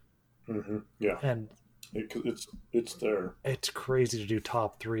guys. Mm-hmm. Yeah. And it's there. It's crazy to do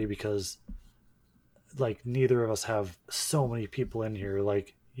top three because like neither of us have so many people in here.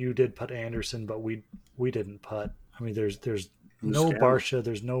 Like you did put Anderson, but we didn't put. I mean, there's no Barcia,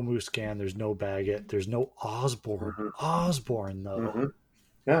 there's no Musquin, there's no Baggett, there's no Osborne. Osborne though,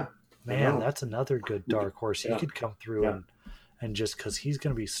 yeah, man, that's another good dark horse. He could come through and just because he's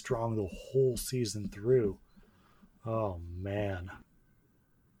going to be strong the whole season through. Oh man.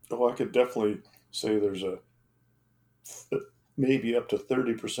 Oh, I could definitely say there's a maybe up to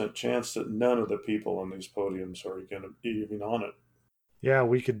 30% chance that none of the people on these podiums are going to be even on it. Yeah,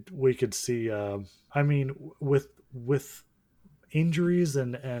 we could see. I mean, with injuries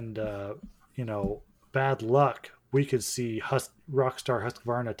and bad luck, we could see Rockstar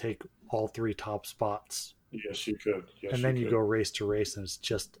Husqvarna take all three top spots. Yes, you could. Yes, and then you go race to race, and it's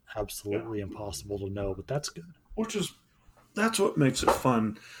just absolutely impossible to know. But that's good. That's what makes it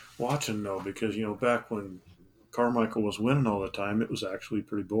fun watching, though, because back when Carmichael was winning all the time, it was actually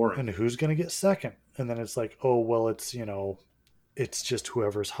pretty boring. And who's going to get second? And then it's like, oh well, it's just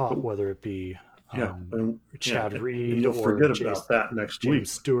whoever's hot, whether it be Chad Reed you'll or forget about that next week.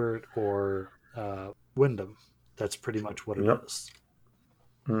 James Stewart or Wyndham. That's pretty much what it is.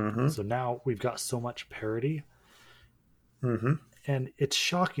 Mm-hmm. So now we've got so much parity. And it's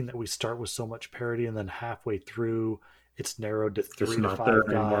shocking that we start with so much parity and then halfway through it's narrowed to 3 to 5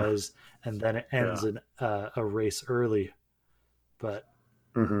 guys and then it ends in a race early. But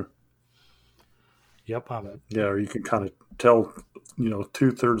yep. Or you can kind of tell,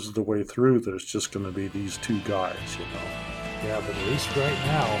 2/3 of the way through that it's just going to be these two guys, Yeah, but at least right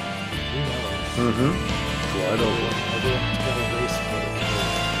now, we know. Wide open. Everyone's got a race for